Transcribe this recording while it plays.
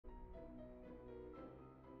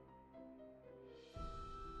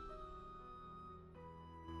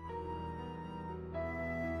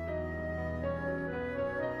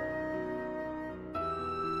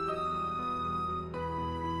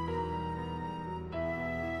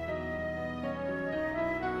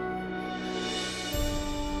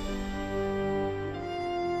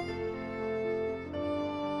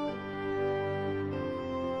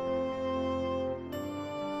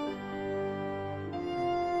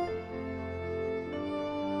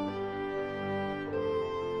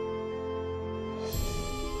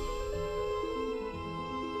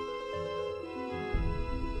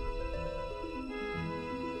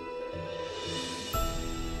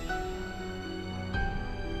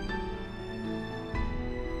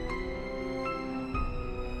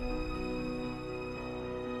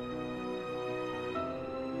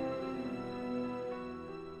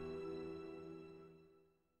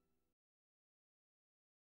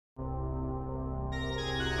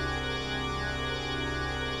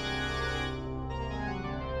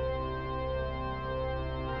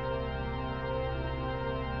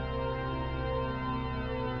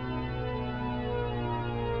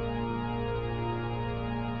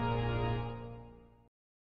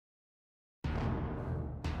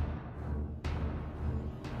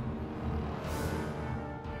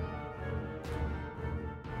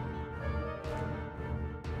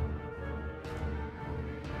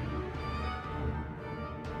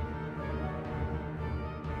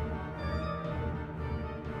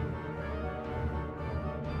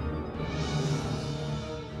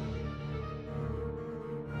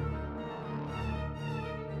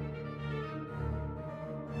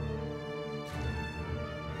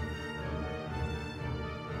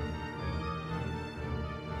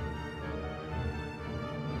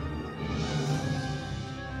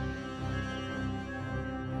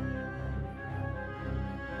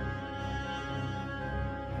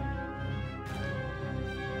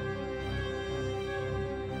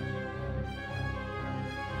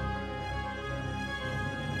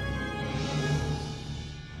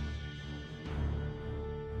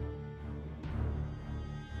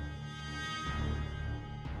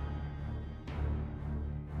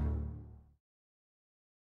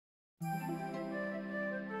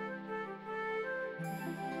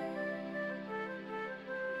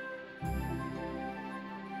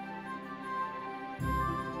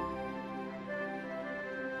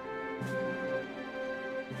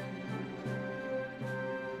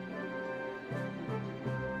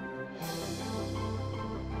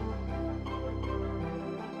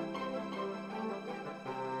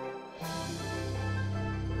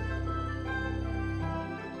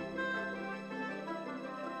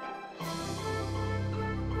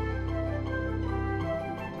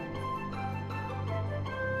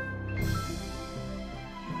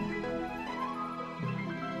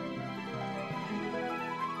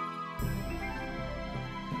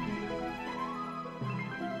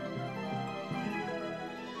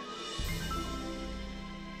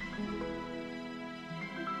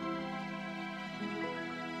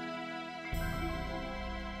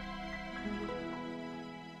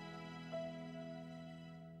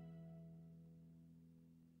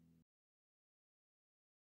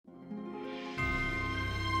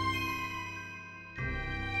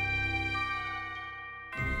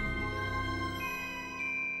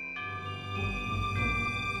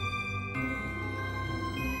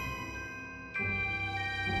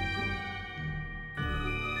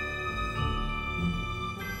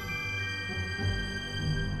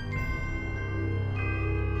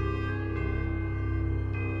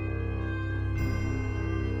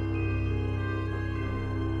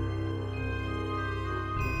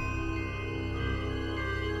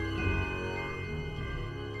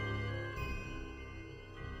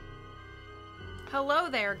Hello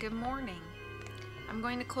there, good morning. I'm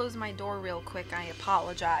going to close my door real quick, I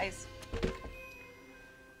apologize.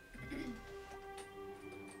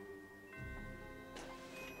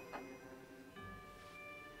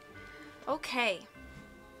 Okay.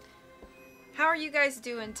 How are you guys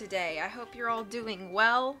doing today? I hope you're all doing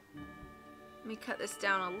well. Let me cut this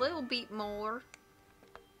down a little bit more.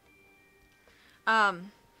 Good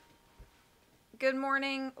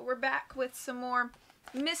morning. We're back with some more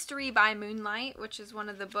Mystery by Moonlight, which is one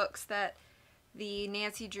of the books that the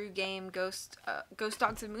Nancy Drew game Ghost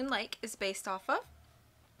Dogs of Moonlight is based off of.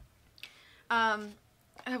 I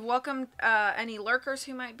have welcomed any lurkers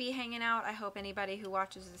who might be hanging out. I hope anybody who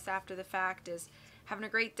watches this after the fact is having a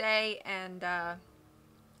great day and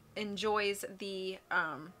enjoys the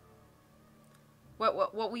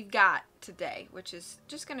what we've got today, which is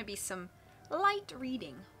just going to be some light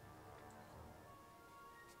reading.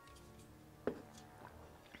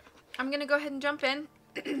 I'm going to go ahead and jump in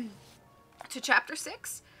to chapter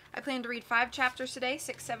 6. I plan to read 5 chapters today,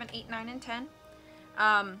 6, 7, 8, 9, and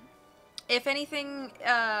 10. If anything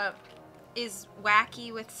is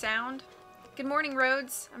wacky with sound, good morning,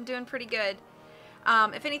 Rhodes. I'm doing pretty good.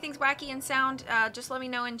 If anything's wacky in sound, just let me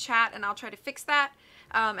know in chat and I'll try to fix that.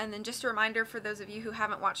 And then just a reminder for those of you who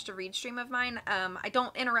haven't watched a read stream of mine, I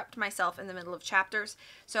don't interrupt myself in the middle of chapters.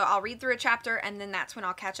 So I'll read through a chapter and then that's when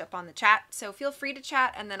I'll catch up on the chat. So feel free to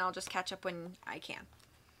chat and then I'll just catch up when I can.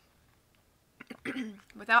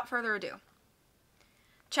 Without further ado.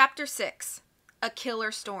 Chapter 6. A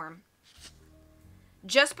Killer Storm.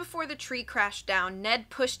 Just before the tree crashed down, Ned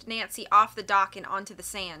pushed Nancy off the dock and onto the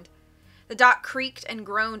sand. The dock creaked and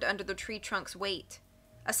groaned under the tree trunk's weight.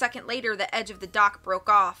 A second later, the edge of the dock broke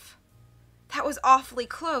off. "That was awfully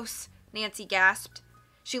close," Nancy gasped.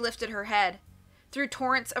 She lifted her head. Through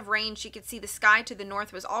torrents of rain, she could see the sky to the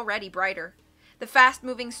north was already brighter. The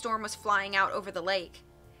fast-moving storm was flying out over the lake.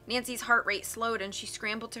 Nancy's heart rate slowed and she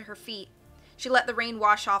scrambled to her feet. She let the rain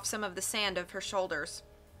wash off some of the sand of her shoulders.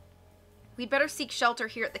 "We'd better seek shelter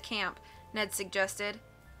here at the camp," Ned suggested.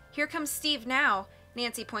 "Here comes Steve now,"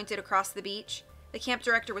 Nancy pointed across the beach. The camp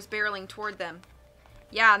director was barreling toward them.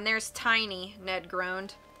 "Yeah, and there's Tiny," Ned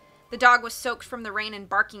groaned. The dog was soaked from the rain and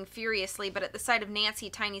barking furiously, but at the sight of Nancy,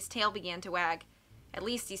 Tiny's tail began to wag. At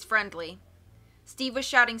least he's friendly. Steve was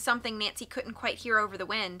shouting something Nancy couldn't quite hear over the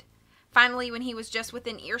wind. Finally, when he was just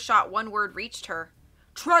within earshot, one word reached her.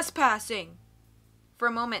 "Trespassing!" For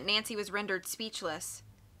a moment, Nancy was rendered speechless.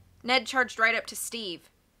 Ned charged right up to Steve.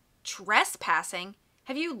 "Trespassing?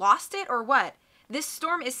 Have you lost it, or what? This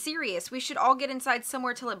storm is serious. We should all get inside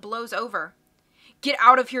somewhere till it blows over." "Get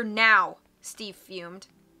out of here now!" Steve fumed.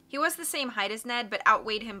 He was the same height as Ned, but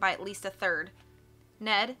outweighed him by at least a third.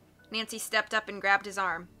 "Ned," Nancy stepped up and grabbed his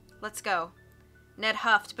arm. "Let's go." Ned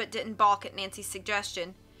huffed, but didn't balk at Nancy's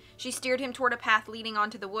suggestion. She steered him toward a path leading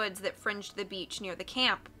onto the woods that fringed the beach near the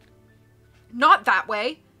camp. "Not that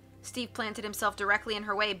way!" Steve planted himself directly in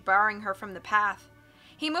her way, barring her from the path.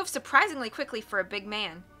 He moved surprisingly quickly for a big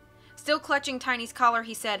man. Still clutching Tiny's collar,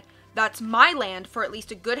 he said, "That's my land for at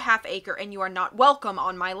least a good half-acre, and you are not welcome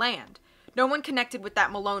on my land. No one connected with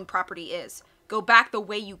that Malone property is. Go back the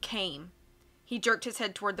way you came." He jerked his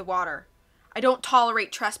head toward the water. "I don't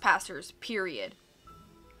tolerate trespassers, period."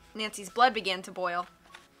 Nancy's blood began to boil.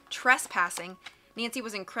 Trespassing? Nancy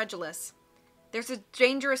was incredulous. "There's a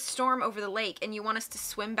dangerous storm over the lake, and you want us to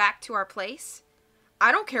swim back to our place?"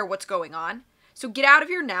 "I don't care what's going on. So get out of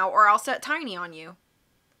here now, or I'll set Tiny on you."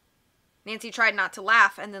 Nancy tried not to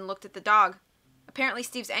laugh, and then looked at the dog. Apparently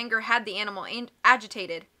Steve's anger had the animal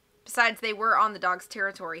agitated. Besides, they were on the dog's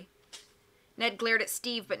territory. Ned glared at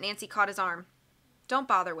Steve, but Nancy caught his arm. "Don't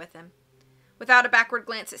bother with him." Without a backward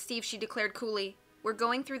glance at Steve, she declared coolly, "We're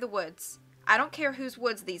going through the woods. I don't care whose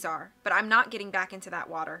woods these are, but I'm not getting back into that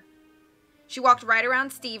water." She walked right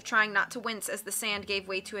around Steve, trying not to wince as the sand gave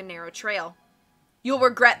way to a narrow trail. "You'll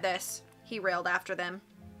regret this," he railed after them.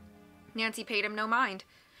 Nancy paid him no mind.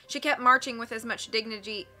 She kept marching with as much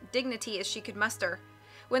dignity as she could muster.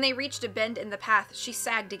 When they reached a bend in the path, she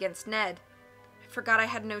sagged against Ned. "I forgot I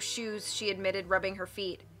had no shoes," she admitted, rubbing her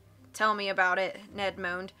feet. "Tell me about it," Ned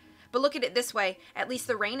moaned. "But look at it this way. At least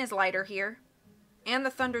the rain is lighter here." "And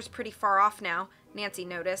the thunder's pretty far off now," Nancy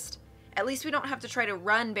noticed. "At least we don't have to try to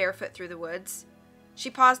run barefoot through the woods."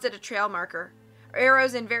 She paused at a trail marker.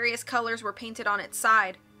 Arrows in various colors were painted on its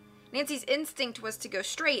side. Nancy's instinct was to go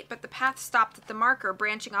straight, but the path stopped at the marker,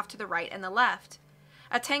 branching off to the right and the left.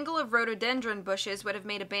 A tangle of rhododendron bushes would have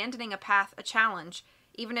made abandoning a path a challenge,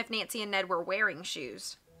 even if Nancy and Ned were wearing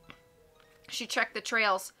shoes. She checked the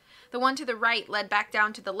trails. The one to the right led back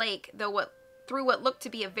down to the lake, through what looked to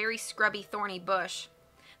be a very scrubby, thorny bush.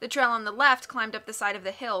 The trail on the left climbed up the side of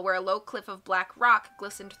the hill where a low cliff of black rock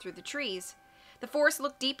glistened through the trees. The forest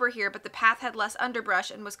looked deeper here, but the path had less underbrush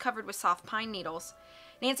and was covered with soft pine needles.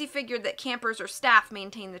 Nancy figured that campers or staff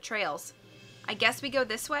maintained the trails. I guess we go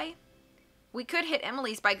this way? We could hit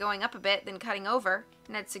Emily's by going up a bit, then cutting over,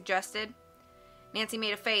 Ned suggested. Nancy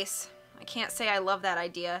made a face. I can't say I love that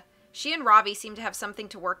idea. She and Robbie seem to have something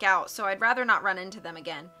to work out, so I'd rather not run into them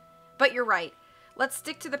again. But you're right. Let's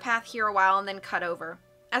stick to the path here a while and then cut over.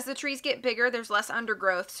 As the trees get bigger, there's less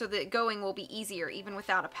undergrowth, so that going will be easier, even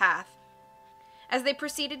without a path. As they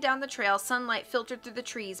proceeded down the trail, sunlight filtered through the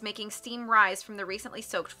trees, making steam rise from the recently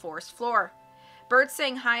soaked forest floor. Birds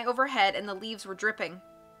sang high overhead, and the leaves were dripping.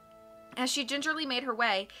 As she gingerly made her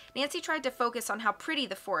way, Nancy tried to focus on how pretty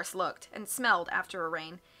the forest looked and smelled after a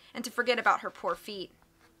rain, and to forget about her poor feet.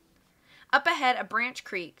 Up ahead, a branch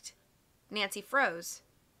creaked. Nancy froze.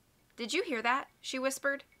 "Did you hear that?" she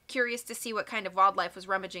whispered, curious to see what kind of wildlife was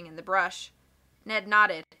rummaging in the brush. Ned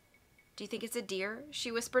nodded. "Do you think it's a deer?"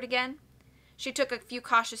 she whispered again. She took a few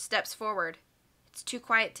cautious steps forward. "It's too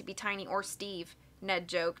quiet to be Tiny or Steve," Ned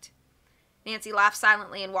joked. Nancy laughed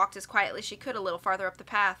silently and walked as quietly as she could a little farther up the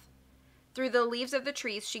path. Through the leaves of the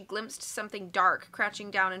trees, she glimpsed something dark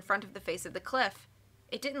crouching down in front of the face of the cliff.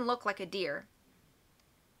 It didn't look like a deer.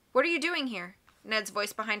 "What are you doing here?" Ned's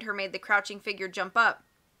voice behind her made the crouching figure jump up.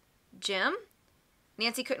 "Jim?"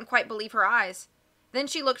 Nancy couldn't quite believe her eyes. Then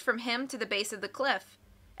she looked from him to the base of the cliff.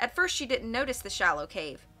 At first she didn't notice the shallow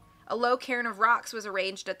cave. A low cairn of rocks was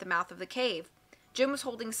arranged at the mouth of the cave. Jim was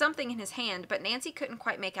holding something in his hand, but Nancy couldn't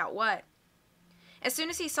quite make out what. As soon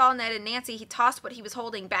as he saw Ned and Nancy, he tossed what he was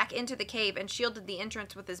holding back into the cave and shielded the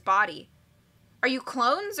entrance with his body. "Are you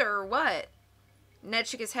clones, or what?" Ned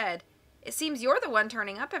shook his head. "It seems you're the one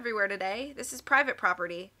turning up everywhere today. This is private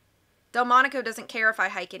property. Delmonico doesn't care if I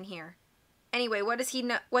hike in here. Anyway, what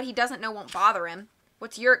he doesn't know won't bother him.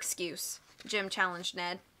 What's your excuse?" Jim challenged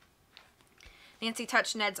Ned. Nancy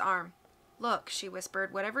touched Ned's arm. "Look," she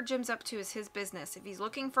whispered, "whatever Jim's up to is his business. If he's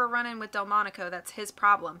looking for a run-in with Delmonico, that's his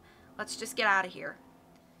problem. Let's just get out of here."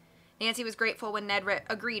 Nancy was grateful when Ned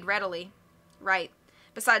agreed readily. "Right.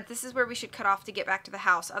 Besides, this is where we should cut off to get back to the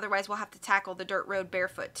house. Otherwise, we'll have to tackle the dirt road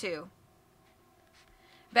barefoot, too."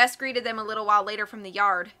 Bess greeted them a little while later from the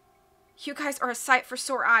yard. "You guys are a sight for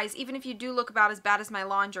sore eyes, even if you do look about as bad as my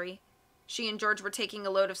laundry." She and George were taking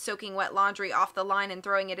a load of soaking wet laundry off the line and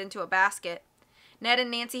throwing it into a basket. Ned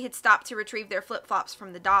and Nancy had stopped to retrieve their flip-flops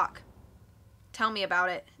from the dock. "Tell me about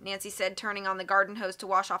it," Nancy said, turning on the garden hose to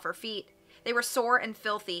wash off her feet. They were sore and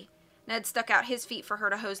filthy. Ned stuck out his feet for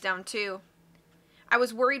her to hose down, too. "I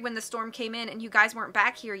was worried when the storm came in and you guys weren't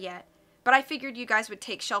back here yet, but I figured you guys would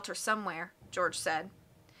take shelter somewhere," George said.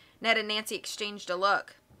 Ned and Nancy exchanged a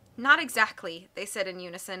look. "Not exactly," they said in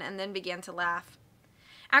unison, and then began to laugh.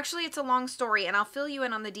 "Actually, it's a long story, and I'll fill you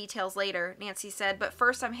in on the details later," Nancy said, "but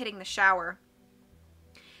first I'm hitting the shower."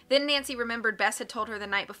 Then Nancy remembered Bess had told her the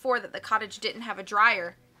night before that the cottage didn't have a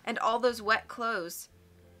dryer, and all those wet clothes.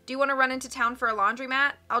 "Do you want to run into town for a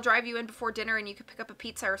laundromat? I'll drive you in before dinner and you could pick up a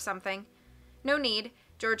pizza or something." "No need,"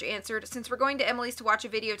 George answered. "Since we're going to Emily's to watch a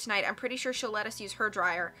video tonight, I'm pretty sure she'll let us use her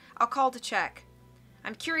dryer. I'll call to check."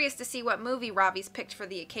 "I'm curious to see what movie Robbie's picked for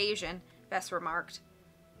the occasion," Bess remarked.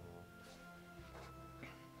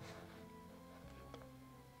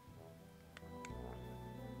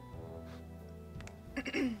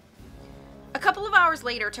 A couple of hours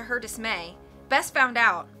later, to her dismay, Bess found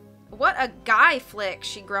out. "What a guy flick,"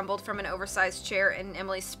 she grumbled from an oversized chair in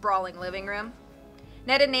Emily's sprawling living room.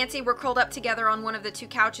 Ned and Nancy were curled up together on one of the two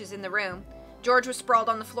couches in the room. George was sprawled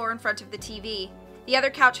on the floor in front of the TV. The other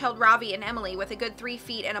couch held Robbie and Emily with a good 3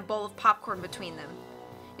 feet and a bowl of popcorn between them.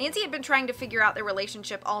 Nancy had been trying to figure out their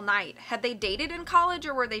relationship all night. Had they dated in college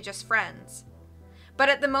or were they just friends? But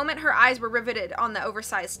at the moment her eyes were riveted on the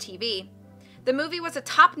oversized TV. The movie was a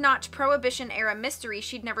top-notch Prohibition-era mystery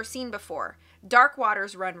she'd never seen before. Dark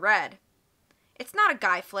Waters Run Red. "It's not a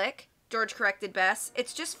guy flick," George corrected Bess.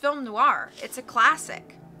 "It's just film noir. It's a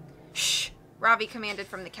classic." "Shh," Robbie commanded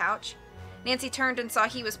from the couch. Nancy turned and saw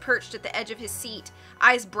he was perched at the edge of his seat,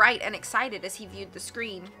 eyes bright and excited as he viewed the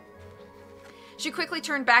screen. She quickly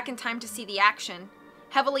turned back in time to see the action.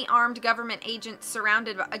 Heavily armed government agents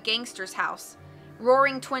surrounded a gangster's house.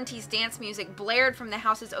 Roaring 20s dance music blared from the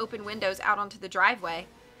house's open windows out onto the driveway.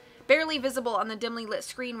 Barely visible on the dimly lit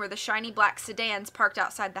screen were the shiny black sedans parked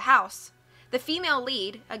outside the house. The female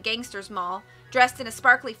lead, a gangster's moll, dressed in a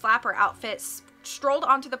sparkly flapper outfit, strolled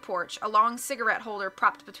onto the porch, a long cigarette holder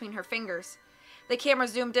propped between her fingers. The camera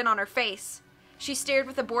zoomed in on her face. She stared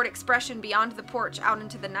with a bored expression beyond the porch out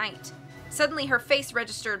into the night. Suddenly her face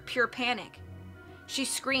registered pure panic. She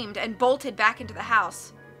screamed and bolted back into the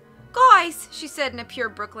house. "Guys," she said in a pure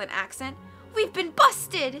Brooklyn accent, "we've been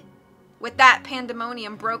busted!" With that,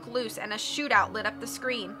 pandemonium broke loose and a shootout lit up the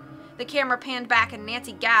screen. The camera panned back and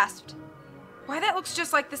Nancy gasped. "Why, that looks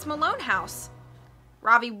just like this Malone house."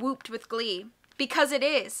 Ravi whooped with glee. "Because it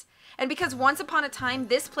is. And because once upon a time,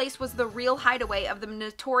 this place was the real hideaway of the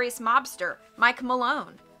notorious mobster, Mike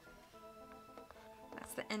Malone."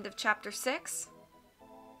 That's the end of chapter 6.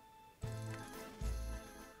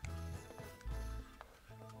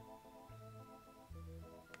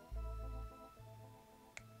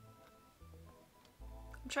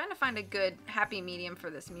 I'm trying to find a good happy medium for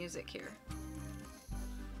this music here.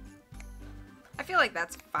 I feel like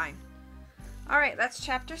that's fine. Alright, that's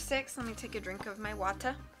chapter 6. Let me take a drink of my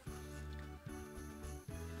water.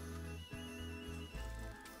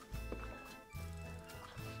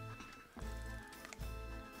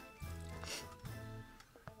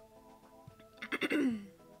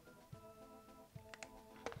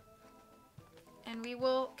 And we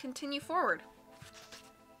will continue forward.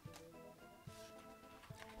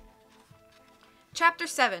 Chapter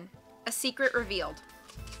 7. A Secret Revealed.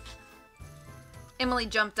 Emily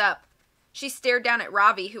jumped up. She stared down at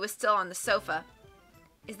Ravi, who was still on the sofa.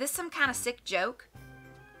 "Is this some kind of sick joke?"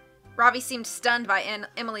 Ravi seemed stunned by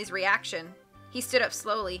Emily's reaction. He stood up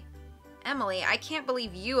slowly. "Emily, I can't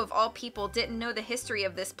believe you, of all people, didn't know the history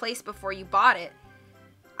of this place before you bought it.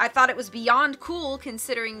 I thought it was beyond cool,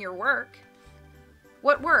 considering your work."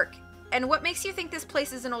 "What work? And what makes you think this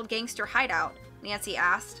place is an old gangster hideout?" Nancy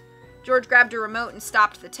asked. George grabbed a remote and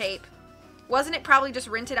stopped the tape. "Wasn't it probably just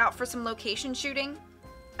rented out for some location shooting?"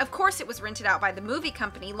 "Of course it was rented out by the movie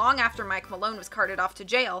company long after Mike Malone was carted off to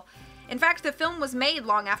jail. In fact, the film was made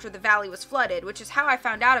long after the valley was flooded, which is how I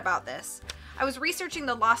found out about this. I was researching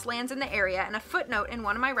the lost lands in the area, and a footnote in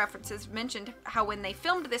one of my references mentioned how when they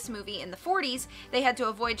filmed this movie in the 40s, they had to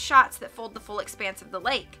avoid shots that fold the full expanse of the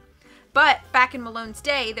lake. But back in Malone's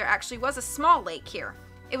day, there actually was a small lake here.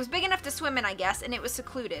 It was big enough to swim in, I guess, and it was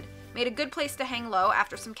secluded. Made a good place to hang low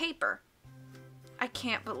after some caper." "I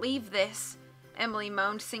can't believe this," Emily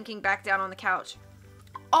moaned, sinking back down on the couch.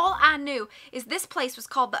 "All I knew is this place was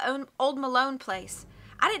called the Old Malone place.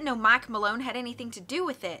 I didn't know Mike Malone had anything to do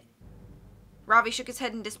with it." Ravi shook his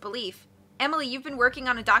head in disbelief. "Emily, you've been working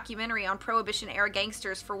on a documentary on Prohibition-era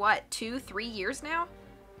gangsters for what, 2-3 years now?"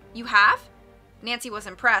 "You have?" Nancy was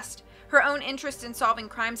impressed. Her own interest in solving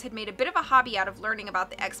crimes had made a bit of a hobby out of learning about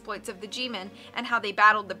the exploits of the G-men and how they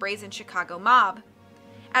battled the brazen Chicago mob.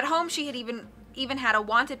 At home, she had even had a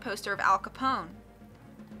wanted poster of Al Capone.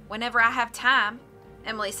 "Whenever I have time,"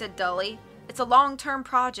 Emily said dully. "It's a long-term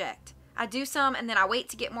project. I do some, and then I wait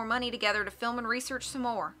to get more money together to film and research some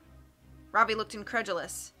more." Ravi looked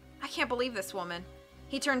incredulous. "I can't believe this woman."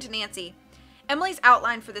 He turned to Nancy. "Emily's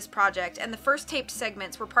outline for this project and the first taped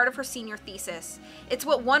segments were part of her senior thesis. It's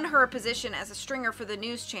what won her a position as a stringer for the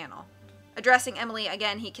news channel." Addressing Emily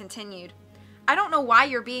again, he continued, "I don't know why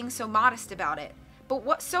you're being so modest about it. But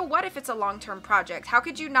what if it's a long-term project? How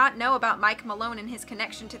could you not know about Mike Malone and his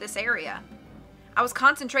connection to this area?" "I was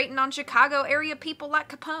concentrating on Chicago area people like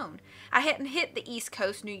Capone. I hadn't hit the East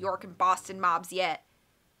Coast, New York, and Boston mobs yet,"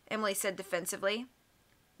 Emily said defensively.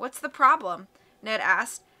 "What's the problem?" Ned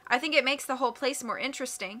asked. "I think it makes the whole place more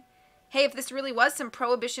interesting. Hey, if this really was some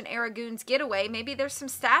Prohibition-era goons getaway, maybe there's some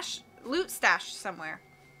loot stashed somewhere."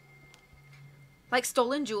 "Like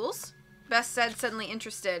stolen jewels?" Bess said, suddenly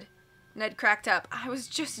interested. Ned cracked up. "I was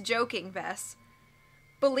just joking, Bess."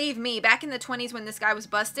 "Believe me, back in the 20s when this guy was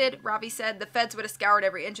busted," Ravi said, "the feds would have scoured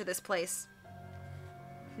every inch of this place."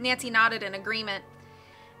 Nancy nodded in agreement.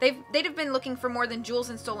 They'd have been looking for more than jewels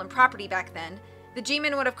and stolen property back then. The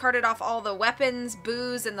G-men would have carted off all the weapons,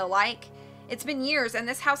 booze, and the like. It's been years, and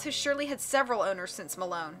this house has surely had several owners since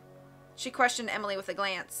Malone. She questioned Emily with a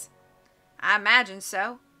glance. "I imagine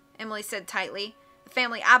so," Emily said tightly. "The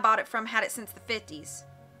family I bought it from had it since the 50s.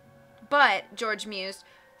 "But," George mused,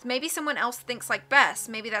 "maybe someone else thinks like Bess.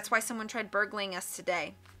 Maybe that's why someone tried burgling us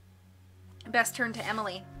today." Bess turned to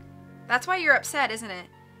Emily. "That's why you're upset, isn't it?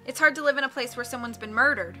 It's hard to live in a place where someone's been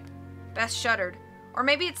murdered." Bess shuddered. "Or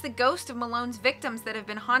maybe it's the ghost of Malone's victims that have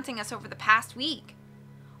been haunting us over the past week."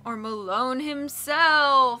 "Or Malone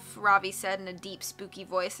himself," Ravi said in a deep, spooky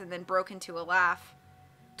voice and then broke into a laugh.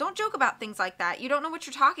 "Don't joke about things like that. You don't know what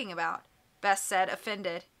you're talking about," Bess said,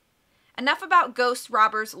 offended. "Enough about ghosts,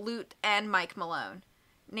 robbers, loot, and Mike Malone,"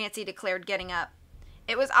 Nancy declared, getting up.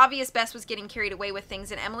 It was obvious Bess was getting carried away with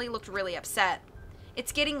things, and Emily looked really upset.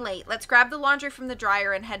 "It's getting late. Let's grab the laundry from the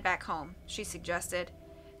dryer and head back home," she suggested.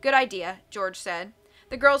 "Good idea," George said.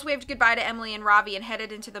 The girls waved goodbye to Emily and Ravi and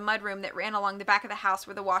headed into the mudroom that ran along the back of the house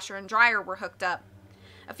where the washer and dryer were hooked up.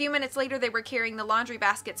 A few minutes later, they were carrying the laundry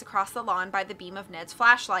baskets across the lawn by the beam of Ned's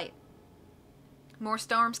flashlight. More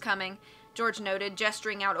storms coming, George noted,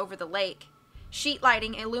 gesturing out over the lake. Sheet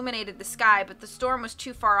lighting illuminated the sky, but the storm was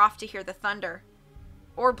too far off to hear the thunder.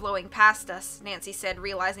 Or blowing past us, Nancy said,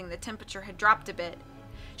 realizing the temperature had dropped a bit.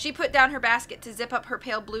 She put down her basket to zip up her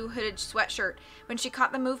pale blue hooded sweatshirt when she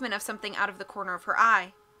caught the movement of something out of the corner of her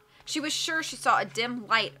eye. She was sure she saw a dim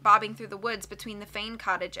light bobbing through the woods between the Fane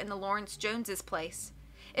cottage and the Lawrence Joneses' place.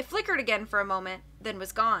 It flickered again for a moment, then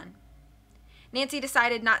was gone. Nancy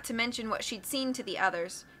decided not to mention what she'd seen to the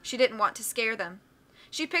others. She didn't want to scare them.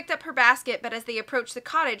 She picked up her basket, but as they approached the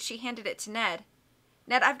cottage, she handed it to Ned.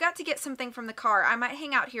 "Ned, I've got to get something from the car. I might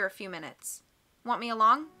hang out here a few minutes." "Want me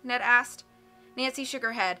along?" Ned asked. Nancy shook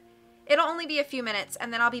her head. "It'll only be a few minutes,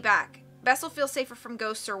 and then I'll be back. Bess will feel safer from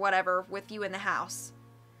ghosts or whatever with you in the house."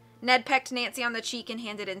 Ned pecked Nancy on the cheek and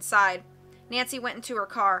handed inside. Nancy went into her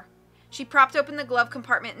car. She propped open the glove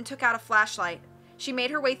compartment and took out a flashlight. She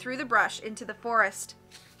made her way through the brush into the forest.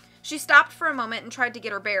 She stopped for a moment and tried to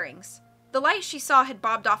get her bearings. The light she saw had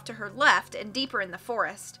bobbed off to her left and deeper in the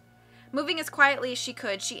forest. Moving as quietly as she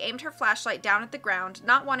could, she aimed her flashlight down at the ground,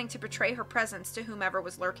 not wanting to betray her presence to whomever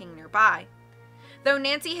was lurking nearby. Though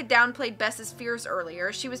Nancy had downplayed Bess's fears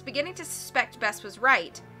earlier, she was beginning to suspect Bess was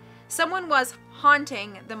right. Someone was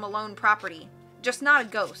haunting the Malone property, just not a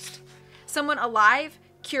ghost. Someone alive,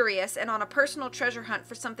 curious, and on a personal treasure hunt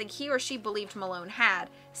for something he or she believed Malone had,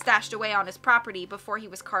 stashed away on his property before he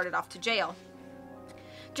was carted off to jail.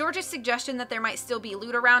 George's suggestion that there might still be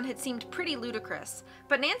loot around had seemed pretty ludicrous,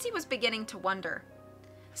 but Nancy was beginning to wonder.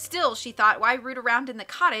 Still, she thought, why root around in the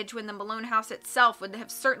cottage when the Malone house itself would have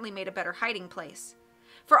certainly made a better hiding place?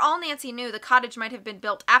 For all Nancy knew, the cottage might have been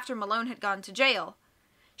built after Malone had gone to jail.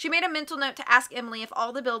 She made a mental note to ask Emily if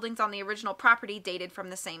all the buildings on the original property dated from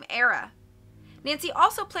the same era. Nancy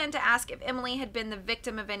also planned to ask if Emily had been the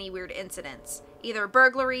victim of any weird incidents, either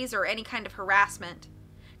burglaries or any kind of harassment.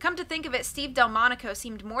 Come to think of it, Steve Delmonico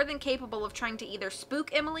seemed more than capable of trying to either spook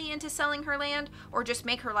Emily into selling her land or just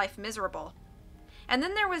make her life miserable. And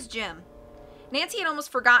then there was Jim. Nancy had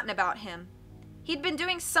almost forgotten about him. He'd been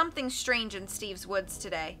doing something strange in Steve's woods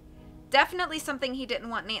today. Definitely something he didn't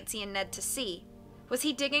want Nancy and Ned to see. Was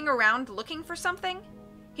he digging around looking for something?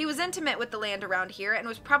 He was intimate with the land around here and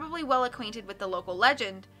was probably well acquainted with the local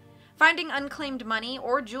legend. Finding unclaimed money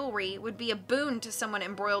or jewelry would be a boon to someone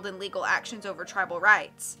embroiled in legal actions over tribal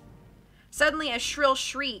rights. Suddenly, a shrill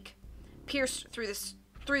shriek pierced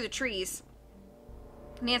through the trees.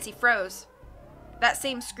 Nancy froze. That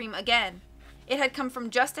same scream again. It had come from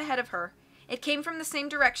just ahead of her. It came from the same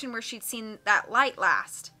direction where she'd seen that light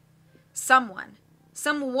last. Some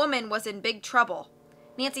woman was in big trouble.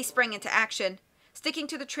 Nancy sprang into action. Sticking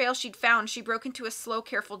to the trail she'd found, she broke into a slow,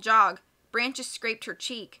 careful jog. Branches scraped her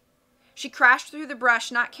cheek. She crashed through the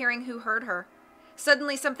brush, not caring who heard her.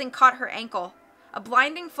 Suddenly, something caught her ankle. A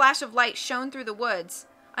blinding flash of light shone through the woods.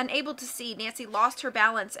 Unable to see, Nancy lost her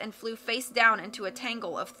balance and flew face down into a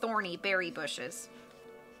tangle of thorny berry bushes.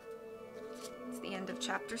 It's the end of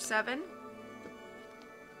chapter 7.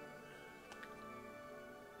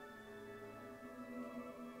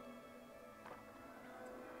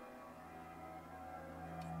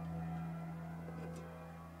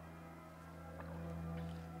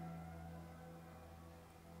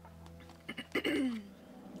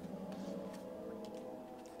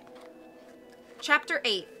 Chapter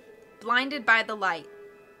 8. Blinded by the Light.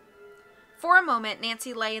 For a moment,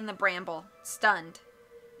 Nancy lay in the bramble, stunned.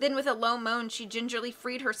 Then with a low moan, she gingerly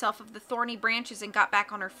freed herself of the thorny branches and got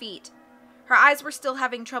back on her feet. Her eyes were still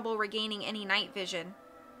having trouble regaining any night vision.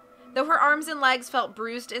 Though her arms and legs felt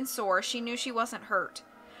bruised and sore, she knew she wasn't hurt.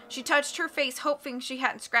 She touched her face, hoping she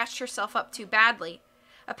hadn't scratched herself up too badly.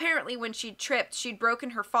 Apparently, when she'd tripped, she'd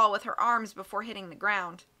broken her fall with her arms before hitting the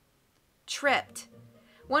ground. Tripped.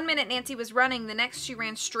 One minute Nancy was running, the next she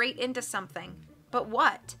ran straight into something. But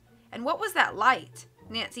what? And what was that light?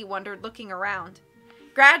 Nancy wondered, looking around.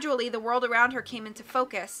 Gradually, the world around her came into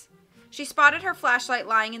focus. She spotted her flashlight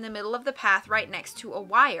lying in the middle of the path right next to a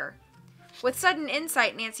wire. With sudden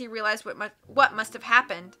insight, Nancy realized what must have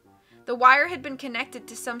happened. The wire had been connected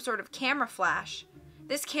to some sort of camera flash.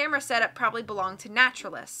 This camera setup probably belonged to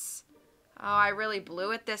naturalists. "Oh, I really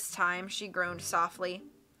blew it this time," she groaned softly.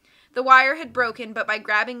 The wire had broken, but by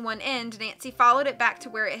grabbing one end, Nancy followed it back to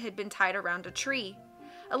where it had been tied around a tree.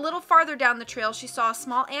 A little farther down the trail, she saw a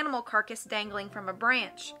small animal carcass dangling from a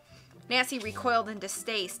branch. Nancy recoiled in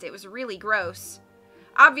distaste. It was really gross.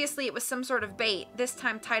 Obviously, it was some sort of bait, this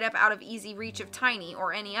time tied up out of easy reach of Tiny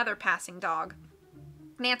or any other passing dog.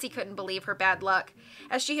 Nancy couldn't believe her bad luck.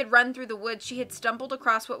 As she had run through the woods, she had stumbled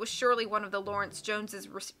across what was surely one of the Lawrence Joneses'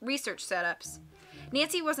 research setups.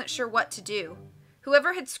 Nancy wasn't sure what to do.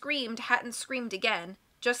 Whoever had screamed hadn't screamed again,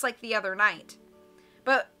 just like the other night.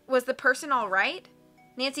 But was the person all right?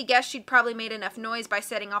 Nancy guessed she'd probably made enough noise by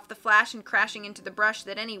setting off the flash and crashing into the brush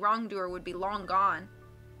that any wrongdoer would be long gone.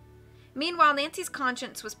 Meanwhile, Nancy's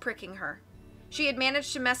conscience was pricking her. She had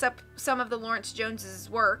managed to mess up some of the Lawrence Joneses'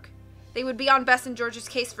 work. They would be on Bess and George's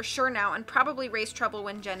case for sure now and probably raise trouble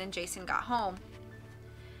when Jen and Jason got home.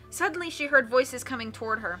 Suddenly, she heard voices coming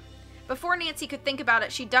toward her. Before Nancy could think about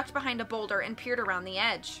it, she ducked behind a boulder and peered around the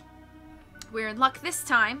edge. "We're in luck this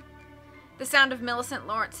time." The sound of Millicent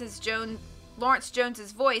Lawrence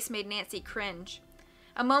Jones's voice made Nancy cringe.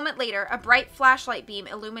 A moment later, a bright flashlight beam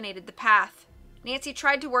illuminated the path. Nancy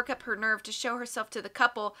tried to work up her nerve to show herself to the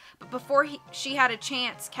couple, but before she had a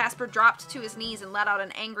chance, Casper dropped to his knees and let out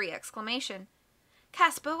an angry exclamation.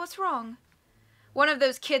 "Casper, what's wrong?" "One of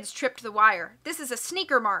those kids tripped the wire. This is a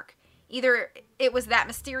sneaker mark. Either it was that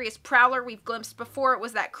mysterious prowler we've glimpsed before, it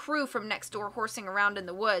was that crew from next door horsing around in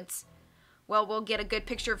the woods. Well, we'll get a good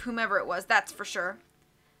picture of whomever it was, that's for sure."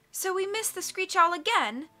 "So we missed the screech owl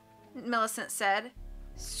again?" Millicent said.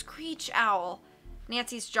 Screech owl.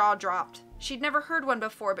 Nancy's jaw dropped. She'd never heard one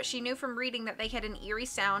before, but she knew from reading that they had an eerie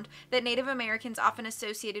sound that Native Americans often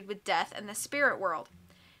associated with death and the spirit world.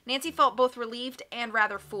 Nancy felt both relieved and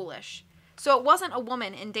rather foolish. So it wasn't a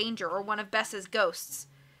woman in danger or one of Bess's ghosts.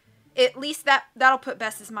 At least that'll put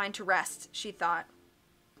Bess's mind to rest, she thought.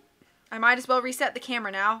 "I might as well reset the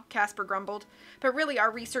camera now," Casper grumbled. "But really, our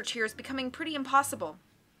research here is becoming pretty impossible.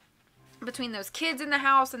 Between those kids in the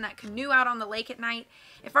house and that canoe out on the lake at night,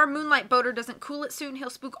 if our Moonlight boater doesn't cool it soon,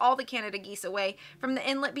 he'll spook all the Canada geese away from the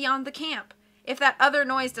inlet beyond the camp, if that other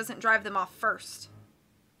noise doesn't drive them off first."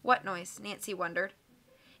 "What noise?" Nancy wondered.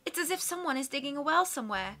 "It's as if someone is digging a well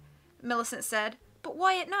somewhere," Millicent said. "But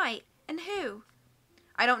why at night? And who?"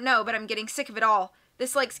 "I don't know, but I'm getting sick of it all.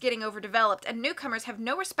 This lake's getting overdeveloped, and newcomers have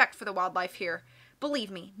no respect for the wildlife here.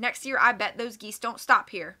 Believe me, next year I bet those geese don't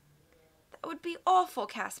stop here." "That would be awful,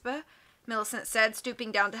 Casper," Millicent said,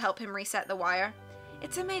 stooping down to help him reset the wire.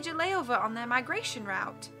 "It's a major layover on their migration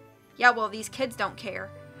route." "Yeah, well, these kids don't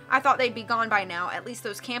care. I thought they'd be gone by now, at least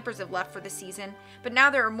those campers have left for the season, but now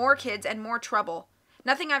there are more kids and more trouble.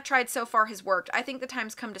 Nothing I've tried so far has worked. I think the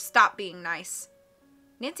time's come to stop being nice."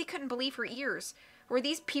 Nancy couldn't believe her ears. Were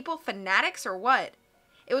these people fanatics or what?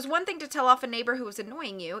 It was one thing to tell off a neighbor who was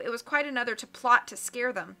annoying you, it was quite another to plot to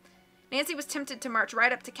scare them. Nancy was tempted to march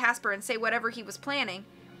right up to Casper and say whatever he was planning,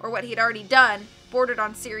 or what he had already done, bordered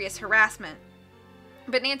on serious harassment.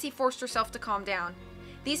 But Nancy forced herself to calm down.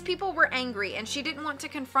 These people were angry, and she didn't want to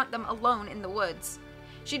confront them alone in the woods.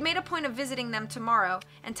 She'd made a point of visiting them tomorrow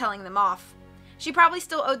and telling them off. She probably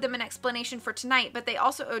still owed them an explanation for tonight, but they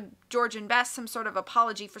also owed George and Bess some sort of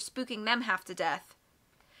apology for spooking them half to death.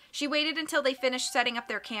 She waited until they finished setting up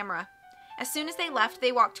their camera. As soon as they left,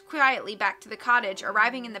 they walked quietly back to the cottage,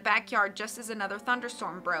 arriving in the backyard just as another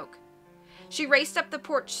thunderstorm broke. She raced up the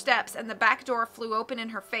porch steps, and the back door flew open in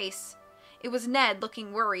her face. It was Ned,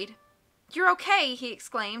 looking worried. "You're okay," he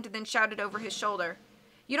exclaimed, and then shouted over his shoulder.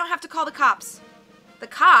 "You don't have to call the cops." "The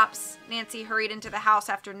cops?" Nancy hurried into the house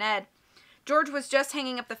after Ned. George was just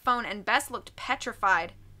hanging up the phone, and Bess looked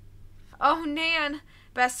petrified. "Oh, Nan,"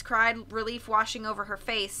 Bess cried, relief washing over her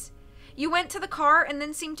face. "You went to the car and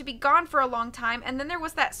then seemed to be gone for a long time, and then there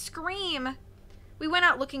was that scream." "We went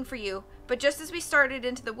out looking for you, but just as we started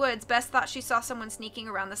into the woods, Bess thought she saw someone sneaking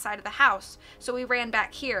around the side of the house, so we ran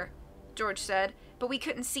back here," George said, "but we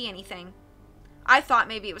couldn't see anything." "I thought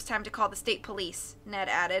maybe it was time to call the state police," Ned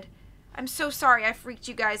added. "I'm so sorry I freaked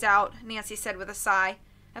you guys out," Nancy said with a sigh.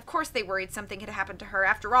 Of course they worried something had happened to her.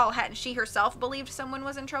 After all, hadn't she herself believed someone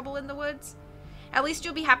was in trouble in the woods? "At least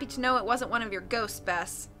you'll be happy to know it wasn't one of your ghosts,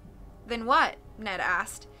 Bess." "Then what?" Ned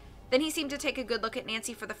asked. Then he seemed to take a good look at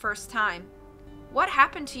Nancy for the first time. "What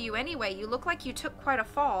happened to you anyway? You look like you took quite a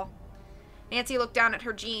fall." Nancy looked down at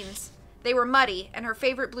her jeans. They were muddy, and her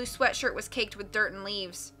favorite blue sweatshirt was caked with dirt and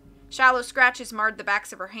leaves. Shallow scratches marred the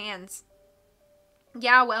backs of her hands.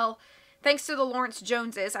 "Yeah, well, thanks to the Lawrence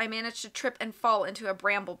Joneses, I managed to trip and fall into a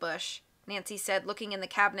bramble bush," Nancy said, looking in the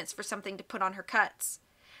cabinets for something to put on her cuts.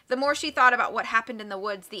 The more she thought about what happened in the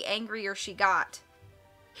woods, the angrier she got.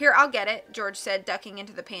 "Here, I'll get it," George said, ducking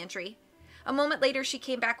into the pantry. A moment later, she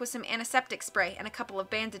came back with some antiseptic spray and a couple of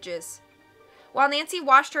bandages. While Nancy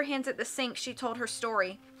washed her hands at the sink, she told her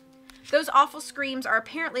story. "Those awful screams are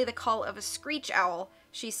apparently the call of a screech owl,"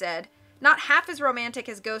 she said. "Not half as romantic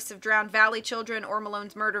as ghosts of drowned Valley children or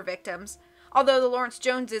Malone's murder victims. Although the Lawrence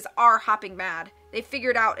Joneses are hopping mad. They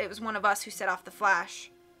figured out it was one of us who set off the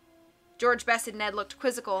flash." George, Bess, and Ned looked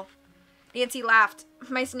quizzical. Nancy laughed.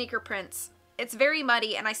 "My sneaker prints. It's very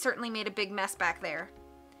muddy, and I certainly made a big mess back there."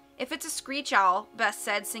 "If it's a screech owl," Bess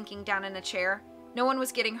said, sinking down in a chair, "no one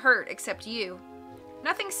was getting hurt except you."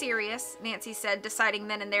 Nothing serious, Nancy said, deciding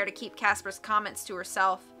then and there to keep Casper's comments to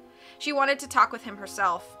herself. She wanted to talk with him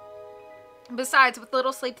herself. Besides, with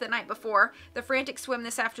little sleep the night before, the frantic swim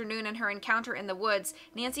this afternoon, and her encounter in the woods,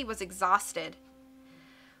 Nancy was exhausted.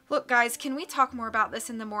 "Look, guys, can we talk more about this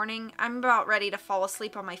in the morning? I'm about ready to fall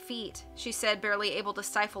asleep on my feet," she said, barely able to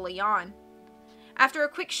stifle a yawn. After a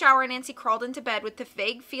quick shower, Nancy crawled into bed with the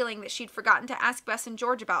vague feeling that she'd forgotten to ask Bess and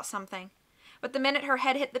George about something. But the minute her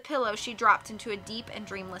head hit the pillow, she dropped into a deep and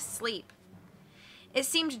dreamless sleep. It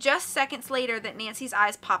seemed just seconds later that Nancy's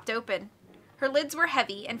eyes popped open. Her lids were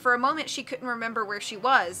heavy, and for a moment she couldn't remember where she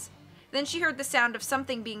was. Then she heard the sound of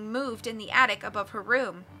something being moved in the attic above her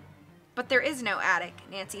room. But there is no attic,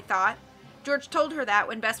 Nancy thought. George told her that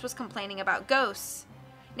when Bess was complaining about ghosts.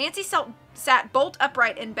 Nancy sat bolt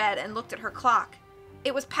upright in bed and looked at her clock.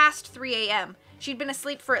 It was past 3 a.m. She'd been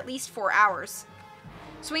asleep for at least 4 hours.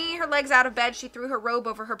 Swinging her legs out of bed, she threw her robe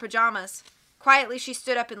over her pajamas. Quietly, she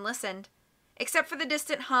stood up and listened. Except for the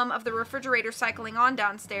distant hum of the refrigerator cycling on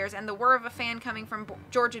downstairs and the whir of a fan coming from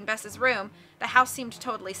George and Bess's room, the house seemed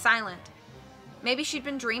totally silent. Maybe she'd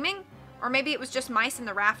been dreaming? Or maybe it was just mice in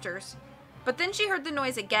the rafters. But then she heard the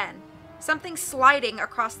noise again. Something sliding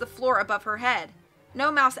across the floor above her head.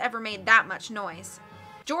 No mouse ever made that much noise.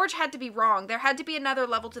 George had to be wrong. There had to be another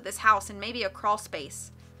level to this house and maybe a crawl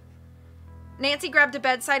space. Nancy grabbed a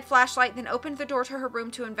bedside flashlight, then opened the door to her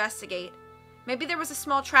room to investigate. Maybe there was a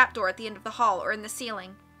small trapdoor at the end of the hall or in the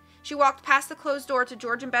ceiling. She walked past the closed door to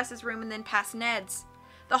George and Bess's room and then past Ned's.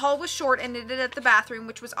 The hall was short and ended at the bathroom,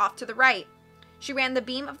 which was off to the right. She ran the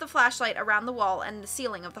beam of the flashlight around the wall and the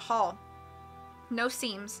ceiling of the hall. No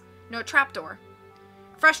seams, no trapdoor.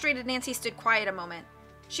 Frustrated, Nancy stood quiet a moment.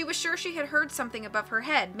 She was sure she had heard something above her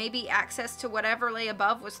head. Maybe access to whatever lay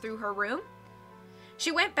above was through her room?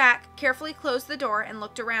 She went back, carefully closed the door, and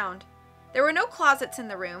looked around. There were no closets in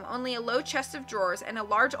the room, only a low chest of drawers and a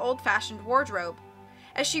large old-fashioned wardrobe.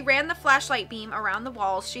 As she ran the flashlight beam around the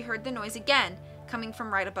walls, she heard the noise again, coming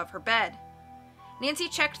from right above her bed. Nancy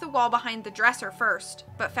checked the wall behind the dresser first,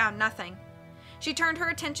 but found nothing. She turned her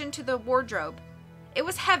attention to the wardrobe. It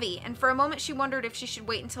was heavy, and for a moment she wondered if she should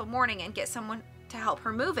wait until morning and get someone to help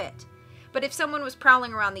her move it. But if someone was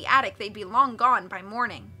prowling around the attic, they'd be long gone by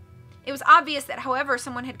morning. It was obvious that however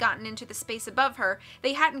someone had gotten into the space above her,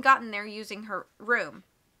 they hadn't gotten there using her room.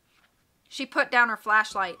 She put down her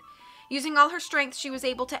flashlight. Using all her strength, she was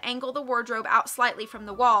able to angle the wardrobe out slightly from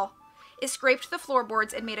the wall. It scraped the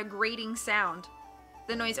floorboards and made a grating sound.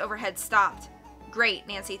 The noise overhead stopped. Great,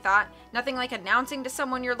 Nancy thought. Nothing like announcing to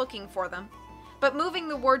someone you're looking for them. But moving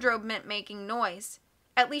the wardrobe meant making noise.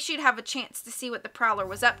 At least she'd have a chance to see what the prowler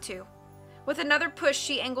was up to. With another push,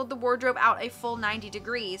 she angled the wardrobe out a full 90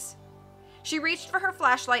 degrees. She reached for her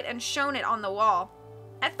flashlight and shone it on the wall.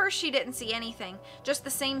 At first she didn't see anything, just the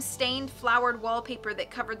same stained, flowered wallpaper that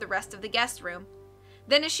covered the rest of the guest room.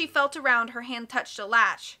 Then as she felt around, her hand touched a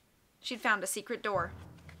latch. She'd found a secret door.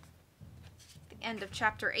 The end of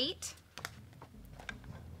chapter 8.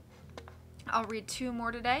 I'll read 2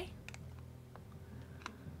 more today.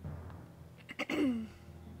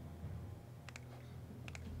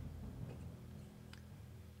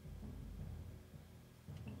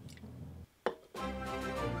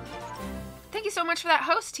 Thank you so much for that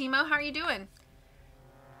host, Timo. How are you doing?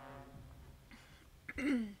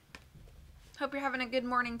 Hope you're having a good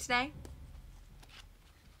morning today.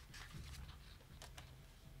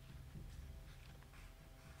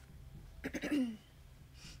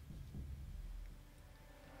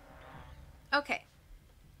 Okay.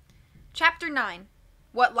 Chapter 9.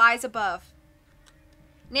 What Lies Above.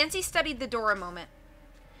 Nancy studied the door a moment.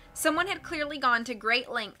 Someone had clearly gone to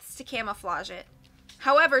great lengths to camouflage it.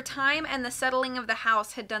 However, time and the settling of the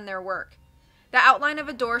house had done their work. The outline of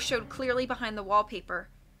a door showed clearly behind the wallpaper.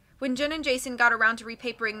 When Jen and Jason got around to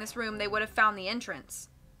repapering this room, they would have found the entrance.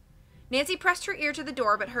 Nancy pressed her ear to the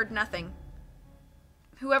door but heard nothing.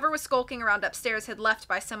 Whoever was skulking around upstairs had left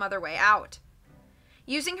by some other way out.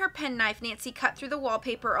 Using her penknife, Nancy cut through the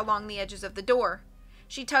wallpaper along the edges of the door.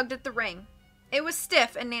 She tugged at the ring. It was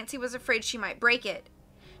stiff, and Nancy was afraid she might break it.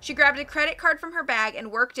 She grabbed a credit card from her bag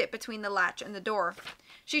and worked it between the latch and the door.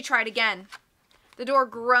 She tried again. The door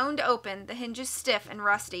groaned open, the hinges stiff and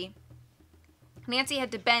rusty. Nancy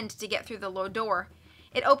had to bend to get through the low door.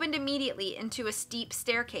 It opened immediately into a steep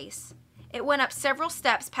staircase. It went up several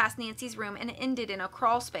steps past Nancy's room and ended in a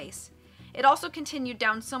crawl space. It also continued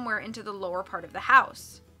down somewhere into the lower part of the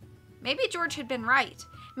house. Maybe George had been right.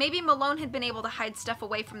 Maybe Malone had been able to hide stuff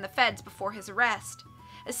away from the feds before his arrest.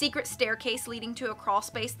 A secret staircase leading to a crawl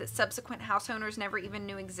space that subsequent house owners never even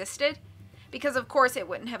knew existed? Because of course it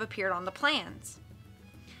wouldn't have appeared on the plans.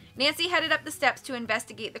 Nancy headed up the steps to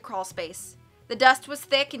investigate the crawl space. The dust was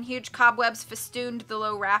thick and huge cobwebs festooned the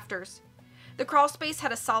low rafters. The crawl space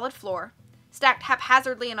had a solid floor. Stacked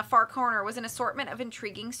haphazardly in a far corner was an assortment of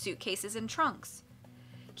intriguing suitcases and trunks.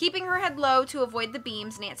 Keeping her head low to avoid the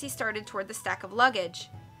beams, Nancy started toward the stack of luggage.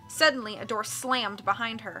 Suddenly, a door slammed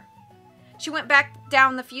behind her. She went back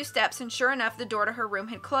down the few steps, and sure enough, the door to her room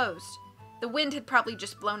had closed. The wind had probably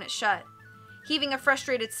just blown it shut. Heaving a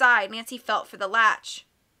frustrated sigh, Nancy felt for the latch.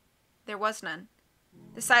 There was none.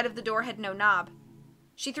 The side of the door had no knob.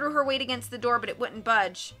 She threw her weight against the door, but it wouldn't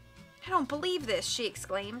budge. "I don't believe this," she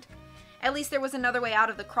exclaimed. At least there was another way out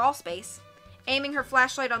of the crawl space. Aiming her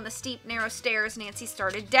flashlight on the steep, narrow stairs, Nancy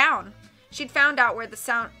started down. She'd found out where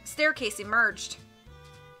the staircase emerged.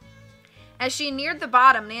 As she neared the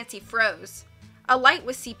bottom, Nancy froze. A light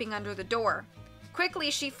was seeping under the door.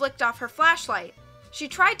 Quickly, she flicked off her flashlight. She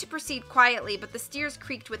tried to proceed quietly, but the stairs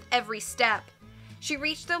creaked with every step. She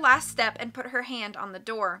reached the last step and put her hand on the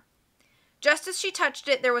door. Just as she touched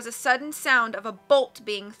it, there was a sudden sound of a bolt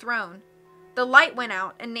being thrown. The light went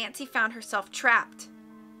out, and Nancy found herself trapped.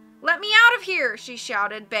 "Let me out of here!" she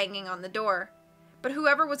shouted, banging on the door. But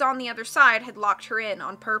whoever was on the other side had locked her in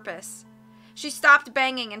on purpose. She stopped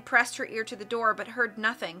banging and pressed her ear to the door, but heard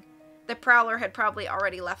nothing. The prowler had probably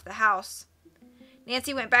already left the house.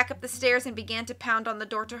 Nancy went back up the stairs and began to pound on the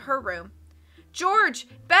door to her room. "George!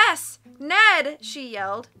 Bess! Ned!" she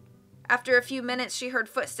yelled. After a few minutes, she heard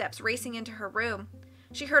footsteps racing into her room.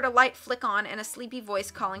 She heard a light flick on and a sleepy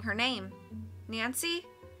voice calling her name. "Nancy?"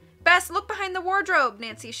 "Bess, look behind the wardrobe!"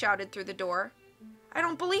 Nancy shouted through the door. "I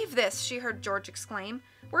don't believe this," she heard George exclaim.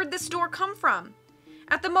 "Where'd this door come from?"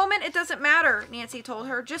 "At the moment, it doesn't matter," Nancy told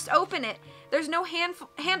her. "Just open it. There's no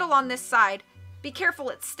handle on this side. Be careful,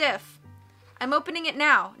 it's stiff." "I'm opening it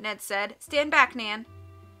now," Ned said. "Stand back, Nan."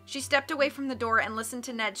 She stepped away from the door and listened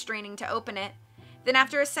to Ned straining to open it. Then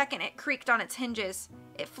after a second, it creaked on its hinges.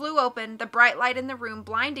 It flew open, the bright light in the room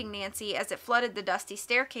blinding Nancy as it flooded the dusty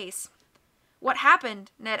staircase. "What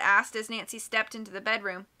happened?" Ned asked as Nancy stepped into the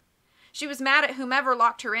bedroom. She was mad at whomever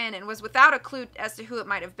locked her in and was without a clue as to who it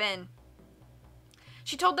might have been.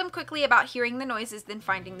 She told them quickly about hearing the noises, then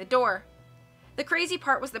finding the door. "The crazy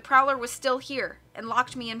part was the prowler was still here and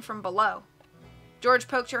locked me in from below." George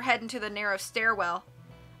poked her head into the narrow stairwell.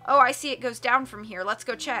 "Oh, I see it goes down from here. Let's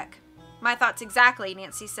go check." "My thoughts exactly,"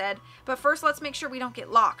 Nancy said. "But first let's make sure we don't get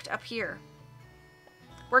locked up here."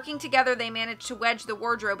 Working together, they managed to wedge the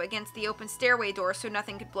wardrobe against the open stairway door so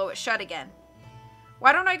nothing could blow it shut again.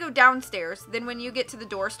 "Why don't I go downstairs? Then when you get to the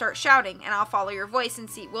door, start shouting, and I'll follow your voice and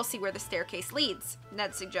we'll see where the staircase leads,"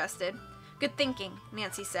 Ned suggested. "Good thinking,"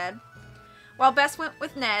 Nancy said. While Bess went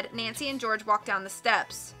with Ned, Nancy and George walked down the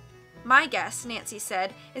steps. "My guess," Nancy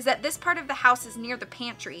said, "is that this part of the house is near the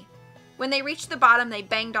pantry." When they reached the bottom, they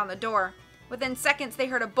banged on the door. Within seconds, they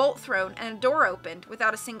heard a bolt thrown and a door opened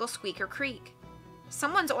without a single squeak or creak.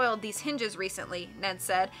 "Someone's oiled these hinges recently," Ned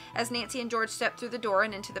said, as Nancy and George stepped through the door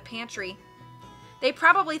and into the pantry. "They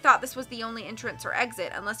probably thought this was the only entrance or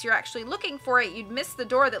exit. Unless you're actually looking for it, you'd miss the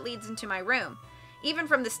door that leads into my room. Even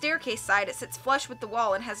from the staircase side, it sits flush with the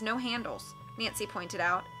wall and has no handles," Nancy pointed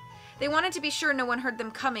out. "They wanted to be sure no one heard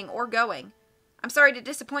them coming or going. I'm sorry to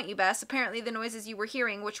disappoint you, Bess. Apparently the noises you were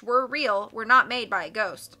hearing, which were real, were not made by a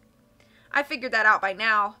ghost." "I figured that out by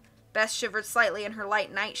now." Bess shivered slightly in her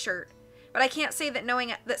light nightshirt. "But I can't say that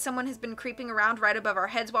knowing that someone has been creeping around right above our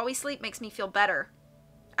heads while we sleep makes me feel better."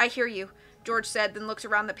 "I hear you," George said, then looked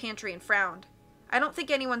around the pantry and frowned. "I don't think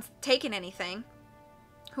anyone's taken anything."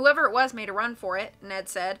 "Whoever it was made a run for it," Ned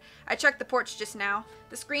said. "I checked the porch just now.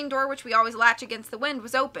 The screen door, which we always latch against the wind,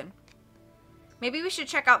 was open." "Maybe we should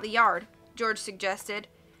check out the yard," George suggested.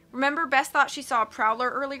 "Remember Bess thought she saw a prowler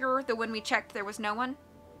earlier, though when we checked there was no one?"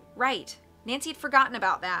 Right. Nancy had forgotten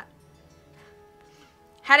about that.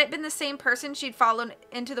 Had it been the same person she'd followed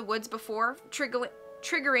into the woods before,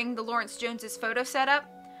 triggering the Lawrence Jones's photo setup?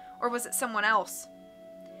 Or was it someone else?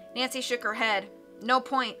 Nancy shook her head. "No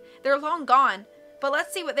point. They're long gone. But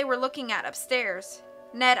let's see what they were looking at upstairs.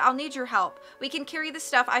 Ned, I'll need your help. We can carry the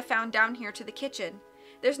stuff I found down here to the kitchen.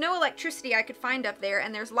 There's no electricity I could find up there,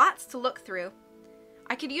 and there's lots to look through."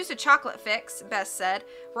 "I could use a chocolate fix," Bess said.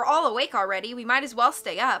 "We're all awake already. We might as well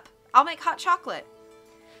stay up. I'll make hot chocolate."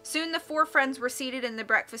 Soon the four friends were seated in the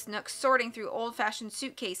breakfast nook, sorting through old-fashioned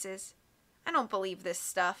suitcases. "I don't believe this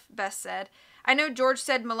stuff," Bess said. "I know George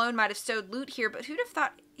said Malone might have stowed loot here, but who'd have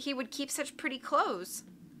thought he would keep such pretty clothes?"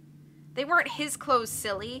 "They weren't his clothes,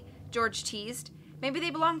 silly," George teased. "Maybe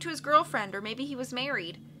they belonged to his girlfriend, or maybe he was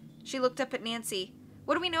married." She looked up at Nancy.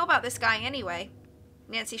 "What do we know about this guy anyway?"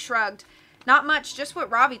 Nancy shrugged. "Not much, just what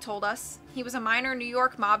Ravi told us. He was a minor New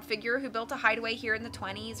York mob figure who built a hideaway here in the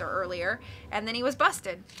 20s or earlier, and then he was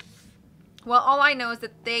busted." Well, all I know is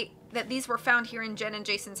that these were found here in Jen and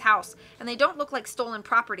Jason's house, and they don't look like stolen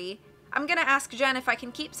property. I'm gonna ask Jen if I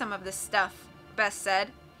can keep some of this stuff, Bess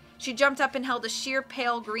said. She jumped up and held a sheer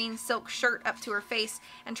pale green silk shirt up to her face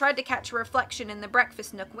and tried to catch a reflection in the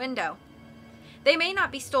breakfast nook window. They may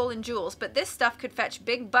not be stolen jewels, but this stuff could fetch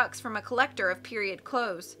big bucks from a collector of period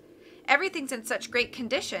clothes. Everything's in such great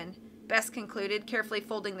condition, Bess concluded, carefully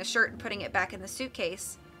folding the shirt and putting it back in the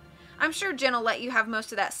suitcase. I'm sure Jen will let you have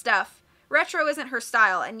most of that stuff. Retro isn't her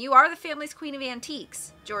style, and you are the family's queen of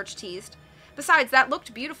antiques, George teased. Besides, that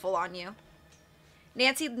looked beautiful on you.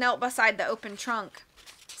 Nancy knelt beside the open trunk.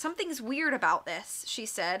 Something's weird about this, she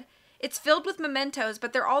said. It's filled with mementos,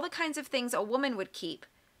 but they're all the kinds of things a woman would keep.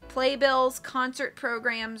 Playbills, concert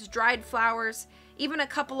programs, dried flowers, even a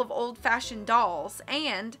couple of old-fashioned dolls,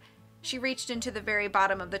 and, she reached into the very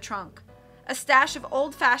bottom of the trunk, a stash of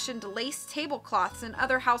old-fashioned lace tablecloths and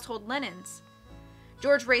other household linens.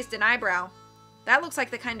 George raised an eyebrow. That looks like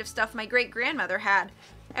the kind of stuff my great-grandmother had.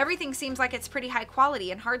 Everything seems like it's pretty high quality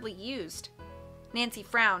and hardly used. Nancy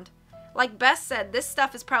frowned. Like Bess said, this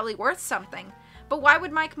stuff is probably worth something, but why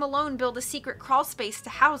would Mike Malone build a secret crawl space to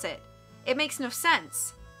house it? It makes no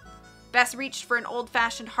sense. Bess reached for an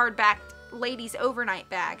old-fashioned hard-backed ladies' overnight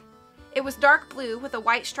bag. It was dark blue with a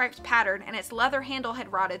white striped pattern, and its leather handle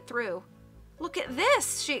had rotted through. "Look at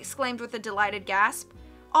this!" she exclaimed with a delighted gasp.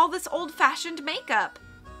 "All this old-fashioned makeup!"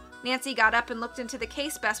 Nancy got up and looked into the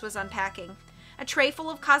case Bess was unpacking. A tray full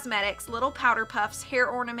of cosmetics, little powder puffs, hair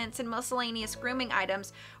ornaments, and miscellaneous grooming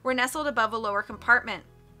items were nestled above a lower compartment.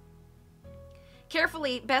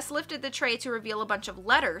 Carefully, Bess lifted the tray to reveal a bunch of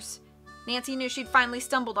letters. Nancy knew she'd finally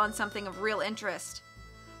stumbled on something of real interest.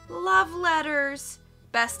 "Love letters!"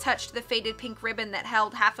 Bess touched the faded pink ribbon that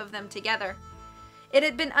held half of them together. It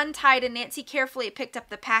had been untied, and Nancy carefully picked up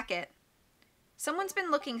the packet. "Someone's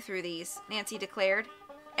been looking through these," Nancy declared.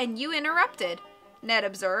 "And you interrupted," Ned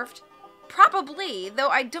observed. "Probably, though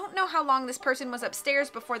I don't know how long this person was upstairs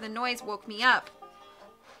before the noise woke me up."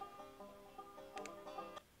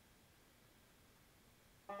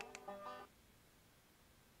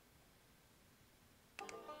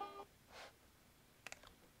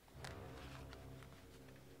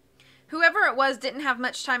 Whoever it was didn't have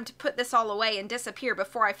much time to put this all away and disappear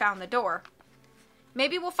before I found the door.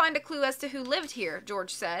 "Maybe we'll find a clue as to who lived here,"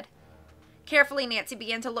 George said. Carefully, Nancy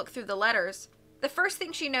began to look through the letters. The first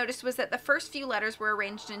thing she noticed was that the first few letters were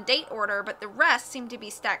arranged in date order, but the rest seemed to be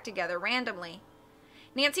stacked together randomly.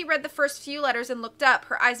 Nancy read the first few letters and looked up,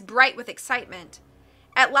 her eyes bright with excitement.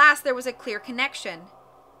 At last, there was a clear connection.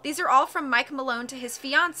 These are all from Mike Malone to his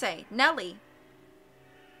fiancée, Nellie.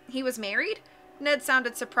 "He was married?" Ned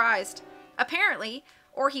sounded surprised. "Apparently,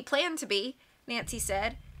 or he planned to be," Nancy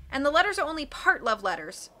said. "And the letters are only part love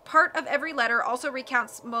letters. Part of every letter also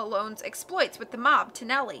recounts Malone's exploits with the mob to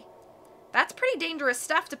Nellie." "That's pretty dangerous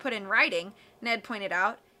stuff to put in writing," Ned pointed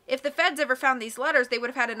out. "If the feds ever found these letters, they would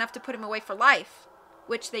have had enough to put him away for life."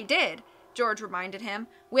 "Which they did," George reminded him,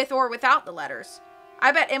 "with or without the letters.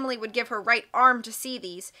 I bet Emily would give her right arm to see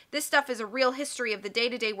these. This stuff is a real history of the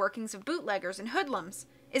day-to-day workings of bootleggers and hoodlums.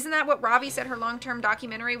 Isn't that what Ravi said her long-term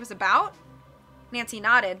documentary was about?" Nancy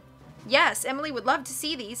nodded. "Yes, Emily would love to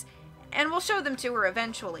see these, and we'll show them to her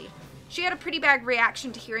eventually. She had a pretty bad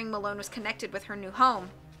reaction to hearing Malone was connected with her new home."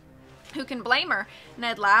 "Who can blame her?"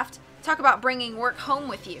 Ned laughed. "Talk about bringing work home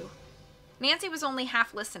with you." Nancy was only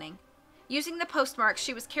half listening. Using the postmarks,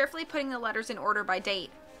 she was carefully putting the letters in order by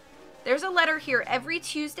date. "There's a letter here every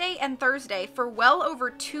Tuesday and Thursday for well over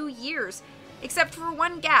 2 years, except for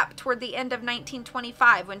one gap toward the end of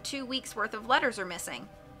 1925 when 2 weeks' worth of letters are missing."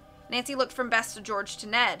 Nancy looked from Bess to George to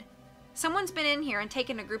Ned. "Someone's been in here and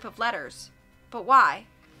taken a group of letters. But why?"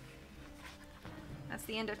 That's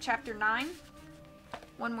the end of chapter 9.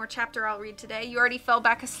 One more chapter I'll read today. You already fell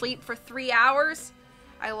back asleep for 3 hours?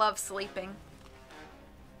 I love sleeping.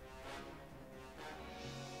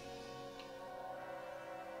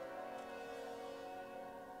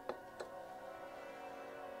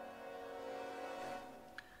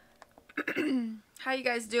 How you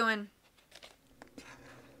guys doing?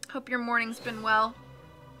 Hope your morning's been well.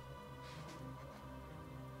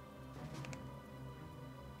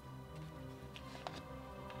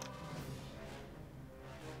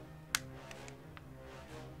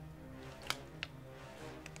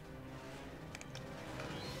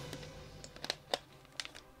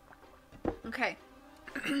 Okay.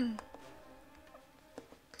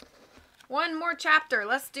 One more chapter.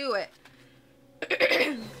 Let's do it.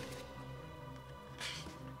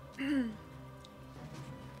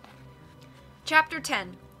 Chapter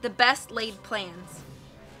 10. The Best Laid Plans.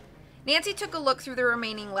 Nancy took a look through the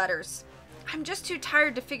remaining letters. "I'm just too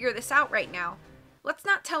tired to figure this out right now. Let's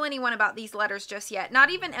not tell anyone about these letters just yet,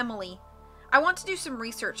 not even Emily. I want to do some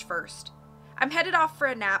research first. I'm headed off for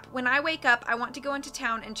a nap. When I wake up, I want to go into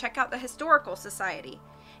town and check out the Historical Society.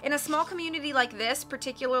 In a small community like this,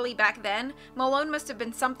 particularly back then, Malone must have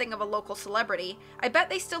been something of a local celebrity. I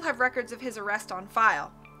bet they still have records of his arrest on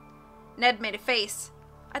file. Ned made a face.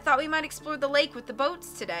 I thought we might explore the lake with the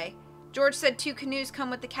boats today. George said 2 canoes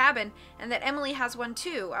come with the cabin, and that Emily has one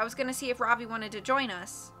too. I was going to see if Robbie wanted to join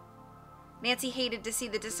us. Nancy hated to see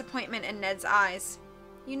the disappointment in Ned's eyes.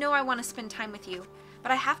 You know I want to spend time with you,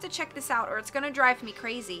 but I have to check this out or it's going to drive me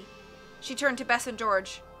crazy. She turned to Bess and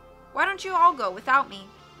George. Why don't you all go without me?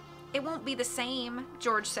 It won't be the same,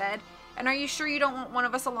 George said. And are you sure you don't want one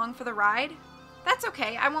of us along for the ride? That's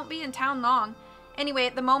okay, I won't be in town long. Anyway,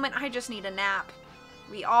 at the moment, I just need a nap.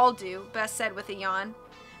 We all do, Bess said with a yawn.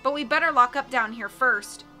 But we better lock up down here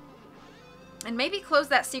first. And maybe close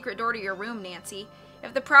that secret door to your room, Nancy.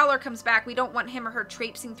 If the prowler comes back, we don't want him or her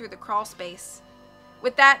traipsing through the crawl space.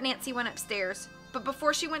 With that, Nancy went upstairs. But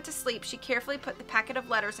before she went to sleep, she carefully put the packet of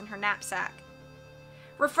letters in her knapsack.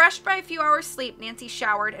 Refreshed by a few hours' sleep, Nancy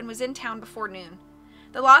showered and was in town before noon.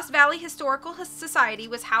 The Lost Valley Historical Society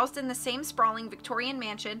was housed in the same sprawling Victorian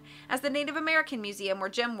mansion as the Native American Museum where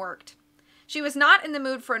Jim worked. She was not in the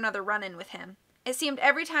mood for another run-in with him. It seemed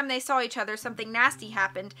every time they saw each other something nasty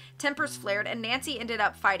happened, tempers flared, and Nancy ended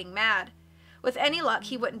up fighting mad. With any luck,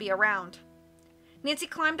 he wouldn't be around. Nancy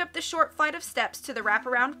climbed up the short flight of steps to the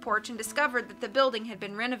wraparound porch and discovered that the building had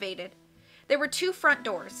been renovated. There were 2 front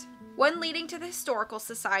doors, one leading to the Historical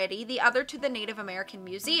Society, the other to the Native American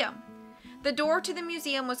Museum. The door to the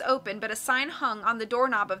museum was open, but a sign hung on the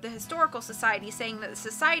doorknob of the Historical Society saying that the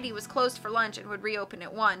society was closed for lunch and would reopen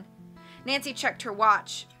at 1. Nancy checked her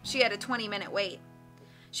watch. She had a 20-minute wait.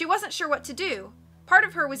 She wasn't sure what to do. Part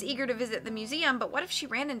of her was eager to visit the museum, but what if she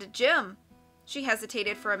ran into Jim? She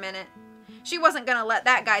hesitated for a minute. She wasn't going to let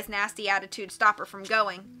that guy's nasty attitude stop her from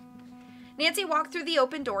going. Nancy walked through the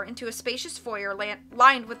open door into a spacious foyer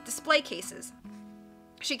lined with display cases.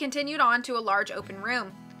 She continued on to a large open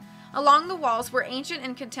room. Along the walls were ancient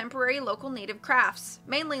and contemporary local native crafts,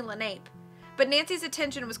 mainly Lenape. But Nancy's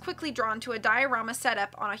attention was quickly drawn to a diorama set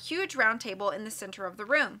up on a huge round table in the center of the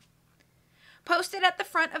room. Posted at the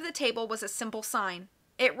front of the table was a simple sign.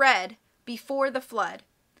 It read, "Before the Flood."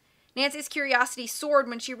 Nancy's curiosity soared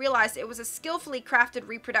when she realized it was a skillfully crafted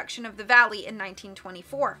reproduction of the valley in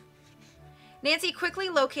 1924. Nancy quickly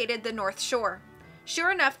located the North Shore.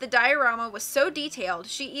 Sure enough, the diorama was so detailed,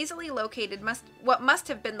 she easily located what must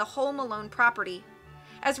have been the whole Malone property.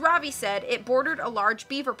 As Ravi said, it bordered a large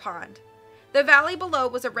beaver pond. The valley below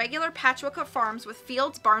was a regular patchwork of farms with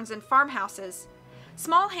fields, barns, and farmhouses.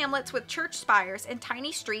 Small hamlets with church spires and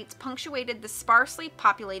tiny streets punctuated the sparsely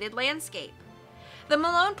populated landscape. The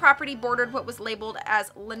Malone property bordered what was labeled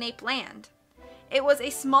as Lenape land. It was a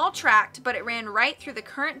small tract, but it ran right through the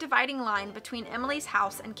current dividing line between Emily's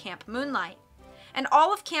house and Camp Moonlight. And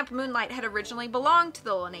all of Camp Moonlight had originally belonged to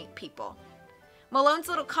the Lenape people. Malone's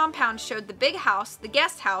little compound showed the big house, the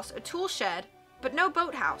guest house, a tool shed, but no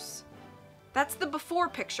boathouse. That's the before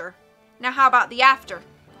picture. Now how about the after?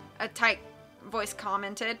 A tight voice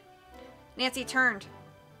commented. Nancy turned.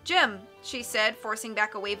 Jim, she said, forcing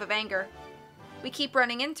back a wave of anger. We keep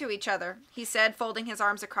running into each other, he said, folding his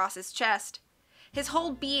arms across his chest. His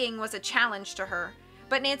whole being was a challenge to her,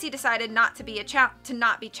 but Nancy decided not to be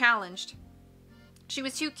challenged. She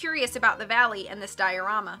was too curious about the valley and this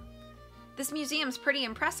diorama. This museum's pretty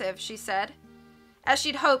impressive, she said. As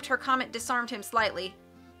she'd hoped, her comment disarmed him slightly.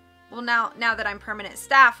 Well, now that I'm permanent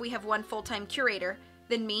staff, we have 1 full-time curator,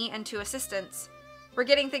 then me and 2 assistants. We're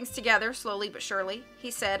getting things together, slowly but surely, he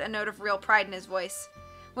said, a note of real pride in his voice.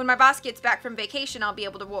 When my boss gets back from vacation, I'll be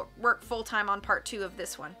able to work full-time on part 2 of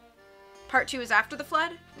this one. Part 2 is after the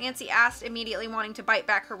flood? Nancy asked, immediately wanting to bite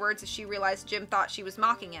back her words as she realized Jim thought she was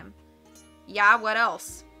mocking him. Yeah, what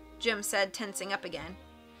else? Jim said, tensing up again.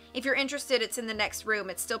 If you're interested, it's in the next room.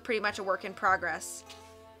 It's still pretty much a work in progress.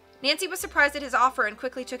 Nancy was surprised at his offer and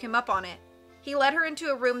quickly took him up on it. He led her into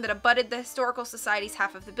a room that abutted the Historical Society's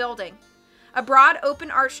half of the building. A broad,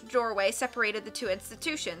 open-arched doorway separated the 2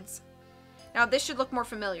 institutions. Now this should look more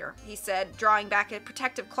familiar, he said, drawing back a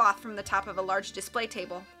protective cloth from the top of a large display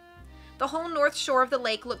table. The whole north shore of the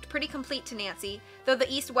lake looked pretty complete to Nancy, though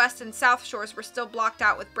the east, west, and south shores were still blocked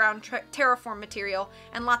out with brown terraform material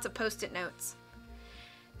and lots of post-it notes.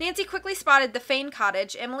 Nancy quickly spotted the Fane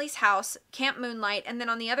cottage, Emily's house, Camp Moonlight, and then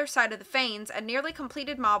on the other side of the Fanes, a nearly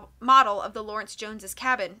completed model of the Lawrence Jones's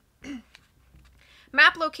cabin.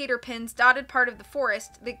 Map locator pins dotted part of the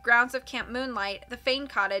forest, the grounds of Camp Moonlight, the Fane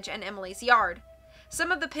cottage, and Emily's yard.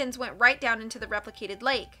 Some of the pins went right down into the replicated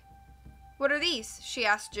lake. What are these? She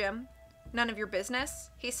asked Jim. None of your business?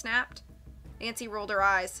 He snapped. Nancy rolled her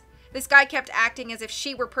eyes. This guy kept acting as if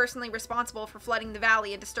she were personally responsible for flooding the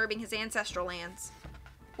valley and disturbing his ancestral lands.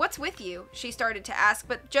 What's with you? She started to ask,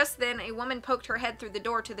 but just then a woman poked her head through the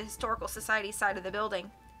door to the Historical Society side of the building.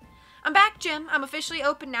 I'm back, Jim. I'm officially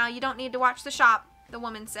open now. You don't need to watch the shop, the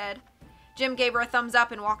woman said. Jim gave her a thumbs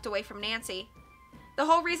up and walked away from Nancy. The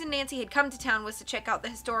whole reason Nancy had come to town was to check out the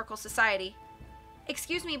Historical Society.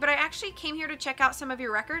 Excuse me, but I actually came here to check out some of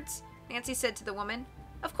your records, Nancy said to the woman.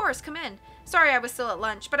 Of course, come in. Sorry I was still at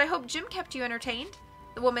lunch, but I hope Jim kept you entertained,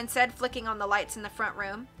 the woman said, flicking on the lights in the front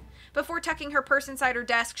room. Before tucking her purse inside her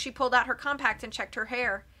desk, she pulled out her compact and checked her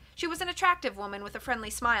hair. She was an attractive woman with a friendly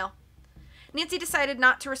smile. Nancy decided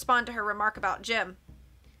not to respond to her remark about Jim.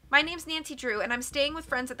 My name's Nancy Drew, and I'm staying with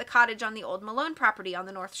friends at the cottage on the old Malone property on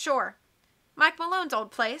the North Shore. Mike Malone's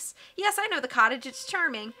old place. Yes, I know the cottage. It's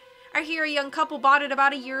charming. I hear a young couple bought it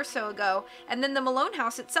about a year or so ago, and then the Malone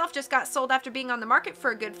house itself just got sold after being on the market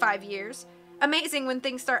for a good 5 years. Amazing when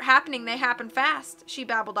things start happening, they happen fast, she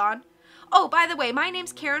babbled on. Oh, by the way, my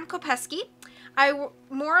name's Karen Kopeski. I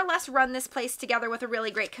more or less run this place together with a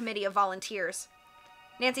really great committee of volunteers.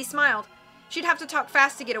 Nancy smiled. She'd have to talk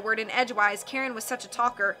fast to get a word in edgewise. Karen was such a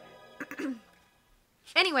talker.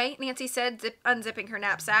 Anyway, Nancy said, unzipping her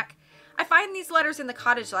knapsack, I found these letters in the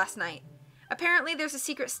cottage last night. Apparently there's a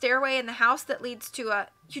secret stairway in the house that leads to a...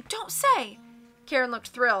 You don't say! Karen looked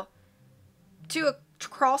thrilled. To a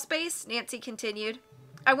crawl space, Nancy continued.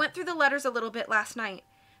 I went through the letters a little bit last night.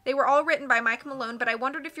 They were all written by Mike Malone, but I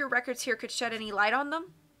wondered if your records here could shed any light on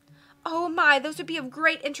them. Oh my, those would be of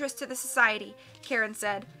great interest to the society, Karen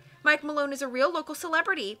said. Mike Malone is a real local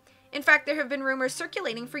celebrity. In fact, there have been rumors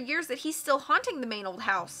circulating for years that he's still haunting the main old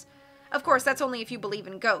house. Of course, that's only if you believe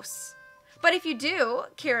in ghosts. But if you do,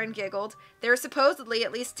 Karen giggled, there are supposedly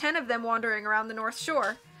at least 10 of them wandering around the North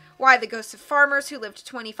Shore. Why the ghosts of farmers who lived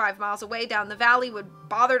 25 miles away down the valley would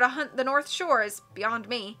bother to hunt the North Shore is beyond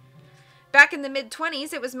me. Back in the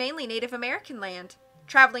mid-20s, it was mainly Native American land.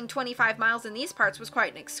 Traveling 25 miles in these parts was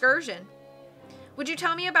quite an excursion. Would you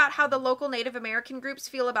tell me about how the local Native American groups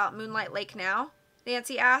feel about Moonlight Lake now?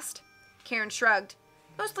 Nancy asked. Karen shrugged.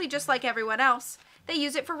 Mostly just like everyone else. They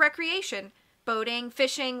use it for recreation. Boating,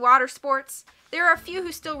 fishing, water sports. There are a few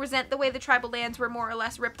who still resent the way the tribal lands were more or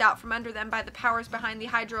less ripped out from under them by the powers behind the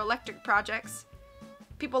hydroelectric projects.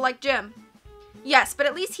 People like Jim. Yes, but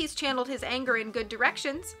at least he's channeled his anger in good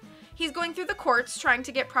directions. He's going through the courts trying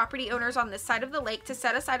to get property owners on this side of the lake to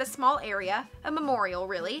set aside a small area, a memorial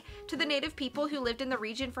really, to the native people who lived in the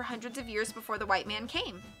region for hundreds of years before the white man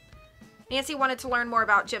came. Nancy wanted to learn more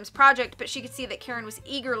about Jim's project, but she could see that Karen was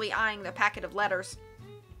eagerly eyeing the packet of letters.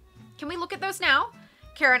 Can we look at those now?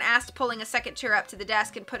 Karen asked, pulling a second chair up to the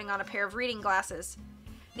desk and putting on a pair of reading glasses.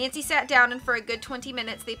 Nancy sat down, and for a good 20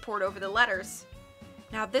 minutes they pored over the letters.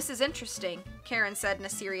 Now this is interesting, Karen said in a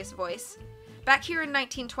serious voice. Back here in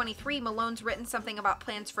 1923, Malone's written something about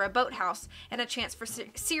plans for a boathouse and a chance for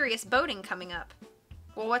serious boating coming up.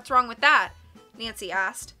 Well, what's wrong with that? Nancy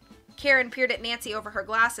asked. Karen peered at Nancy over her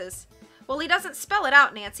glasses. Well, he doesn't spell it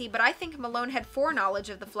out, Nancy, but I think Malone had foreknowledge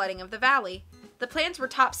of the flooding of the valley. The plans were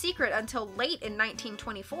top secret until late in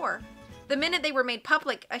 1924. The minute they were made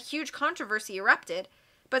public, a huge controversy erupted.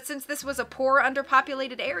 But since this was a poor,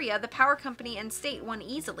 underpopulated area, the power company and state won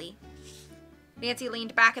easily. Nancy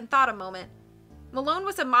leaned back and thought a moment. Malone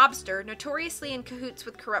was a mobster, notoriously in cahoots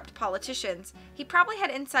with corrupt politicians. He probably had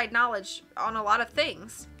inside knowledge on a lot of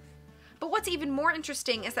things. But what's even more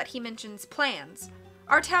interesting is that he mentions plans.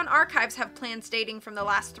 Our town archives have plans dating from the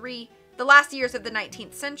last years of the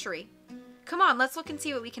 19th century. Come on, let's look and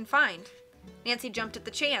see what we can find. Nancy jumped at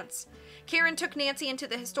the chance. Karen took Nancy into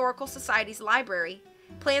the Historical Society's library.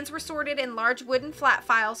 Plans were sorted in large wooden flat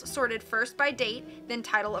files, sorted first by date, then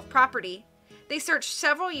title of property. They searched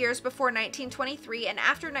several years before 1923 and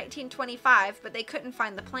after 1925, but they couldn't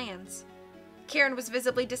find the plans. Karen was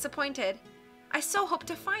visibly disappointed. I so hope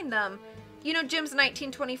to find them. You know, Jim's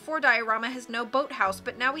 1924 diorama has no boathouse,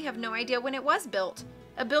 but now we have no idea when it was built.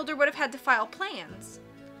 A builder would have had to file plans.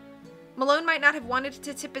 Malone might not have wanted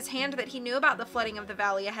to tip his hand that he knew about the flooding of the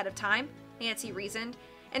valley ahead of time, Nancy reasoned,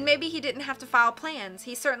 and maybe he didn't have to file plans.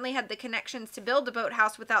 He certainly had the connections to build a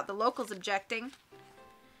boathouse without the locals objecting.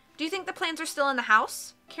 Do you think the plans are still in the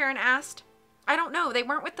house? Karen asked. I don't know. They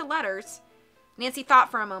weren't with the letters. Nancy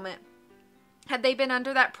thought for a moment. Had they been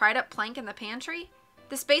under that pried-up plank in the pantry?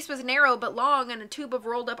 The space was narrow but long, and a tube of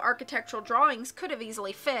rolled-up architectural drawings could have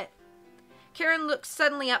easily fit. Karen looked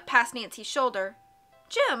suddenly up past Nancy's shoulder.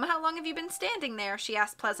 Jim, how long have you been standing there? She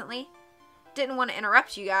asked pleasantly. Didn't want to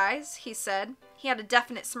interrupt you guys, he said. He had a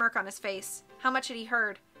definite smirk on his face. How much had he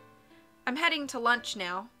heard? I'm heading to lunch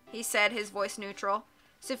now, he said, his voice neutral.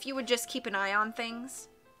 so if you would just keep an eye on things.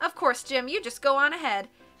 Of course, Jim, you just go on ahead.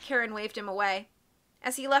 Karen waved him away.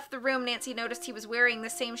 As he left the room, Nancy noticed he was wearing the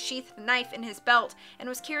same sheathed knife in his belt and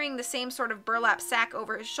was carrying the same sort of burlap sack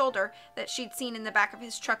over his shoulder that she'd seen in the back of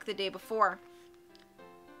his truck the day before.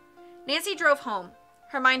 Nancy drove home,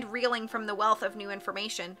 her mind reeling from the wealth of new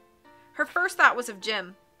information. Her first thought was of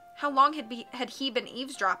Jim. How long had he been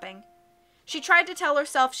eavesdropping? She tried to tell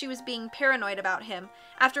herself she was being paranoid about him.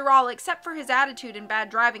 After all, except for his attitude and bad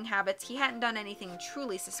driving habits, he hadn't done anything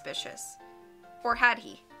truly suspicious. Or had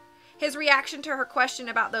he? His reaction to her question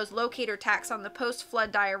about those locator tacks on the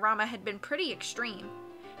post-flood diorama had been pretty extreme.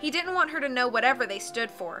 He didn't want her to know whatever they stood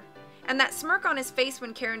for. And that smirk on his face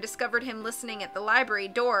when Karen discovered him listening at the library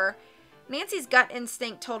door, Nancy's gut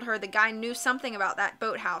instinct told her the guy knew something about that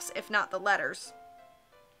boathouse, if not the letters.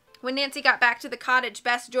 When Nancy got back to the cottage,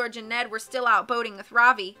 Bess, George, and Ned were still out boating with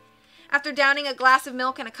Ravi. After downing a glass of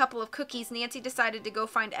milk and a couple of cookies, Nancy decided to go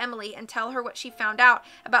find Emily and tell her what she found out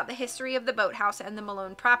about the history of the boathouse and the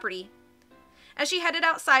Malone property. As she headed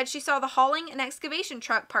outside, she saw the hauling and excavation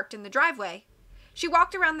truck parked in the driveway. She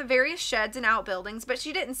walked around the various sheds and outbuildings, but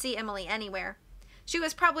she didn't see Emily anywhere. She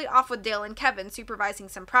was probably off with Dale and Kevin supervising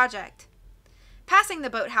some project. Passing the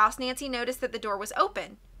boathouse, Nancy noticed that the door was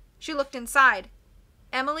open. She looked inside.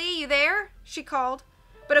 "Emily, you there?" she called,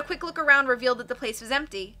 but a quick look around revealed that the place was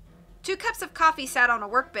empty. 2 cups of coffee sat on a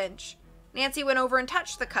workbench. Nancy went over and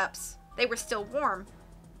touched the cups. They were still warm.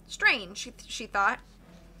 Strange, she thought.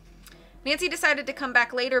 Nancy decided to come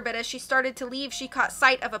back later, but as she started to leave, she caught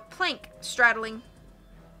sight of a plank straddling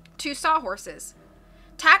 2 sawhorses.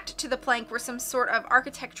 Tacked to the plank were some sort of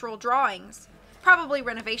architectural drawings, probably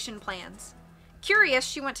renovation plans. Curious,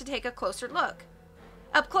 she went to take a closer look.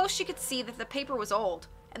 Up close, she could see that the paper was old,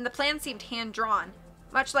 and the plan seemed hand-drawn,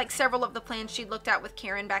 much like several of the plans she'd looked at with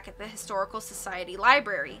Karen back at the Historical Society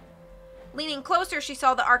library. Leaning closer, she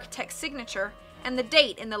saw the architect's signature, and the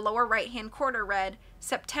date in the lower right-hand corner read,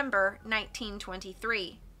 September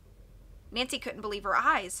 1923. Nancy couldn't believe her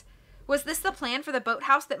eyes. Was this the plan for the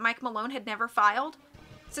boathouse that Mike Malone had never filed?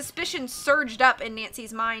 Suspicion surged up in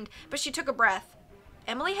Nancy's mind, but she took a breath.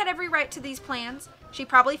 Emily had every right to these plans. She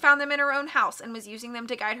probably found them in her own house and was using them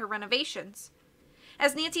to guide her renovations.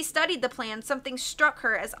 As Nancy studied the plans, something struck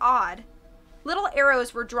her as odd. Little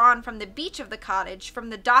arrows were drawn from the beach of the cottage, from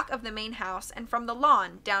the dock of the main house, and from the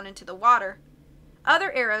lawn down into the water.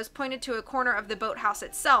 Other arrows pointed to a corner of the boathouse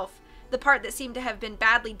itself, the part that seemed to have been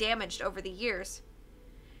badly damaged over the years.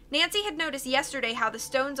 Nancy had noticed yesterday how the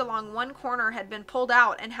stones along one corner had been pulled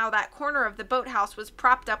out and how that corner of the boathouse was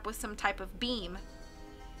propped up with some type of beam.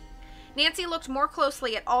 Nancy looked more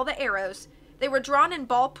closely at all the arrows. They were drawn in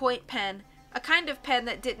ballpoint pen, a kind of pen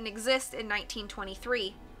that didn't exist in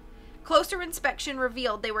 1923. Closer inspection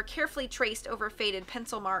revealed they were carefully traced over faded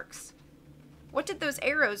pencil marks. What did those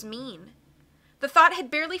arrows mean? The thought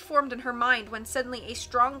had barely formed in her mind when suddenly a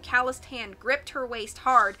strong, calloused hand gripped her waist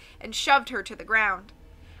hard and shoved her to the ground.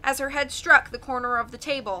 As her head struck the corner of the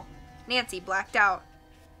table, Nancy blacked out.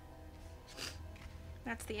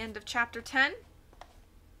 That's the end of chapter 10,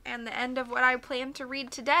 and the end of what I plan to read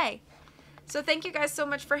today. So thank you guys so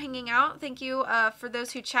much for hanging out. Thank you for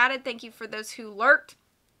those who chatted. Thank you for those who lurked.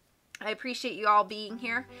 I appreciate you all being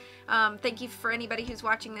here. Thank you for anybody who's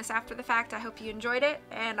watching this after the fact. I hope you enjoyed it,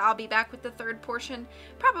 and I'll be back with the third portion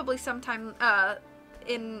probably sometime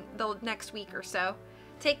in the next week or so.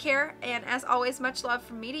 Take care, and as always, much love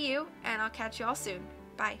from me to you, and I'll catch you all soon.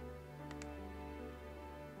 Bye.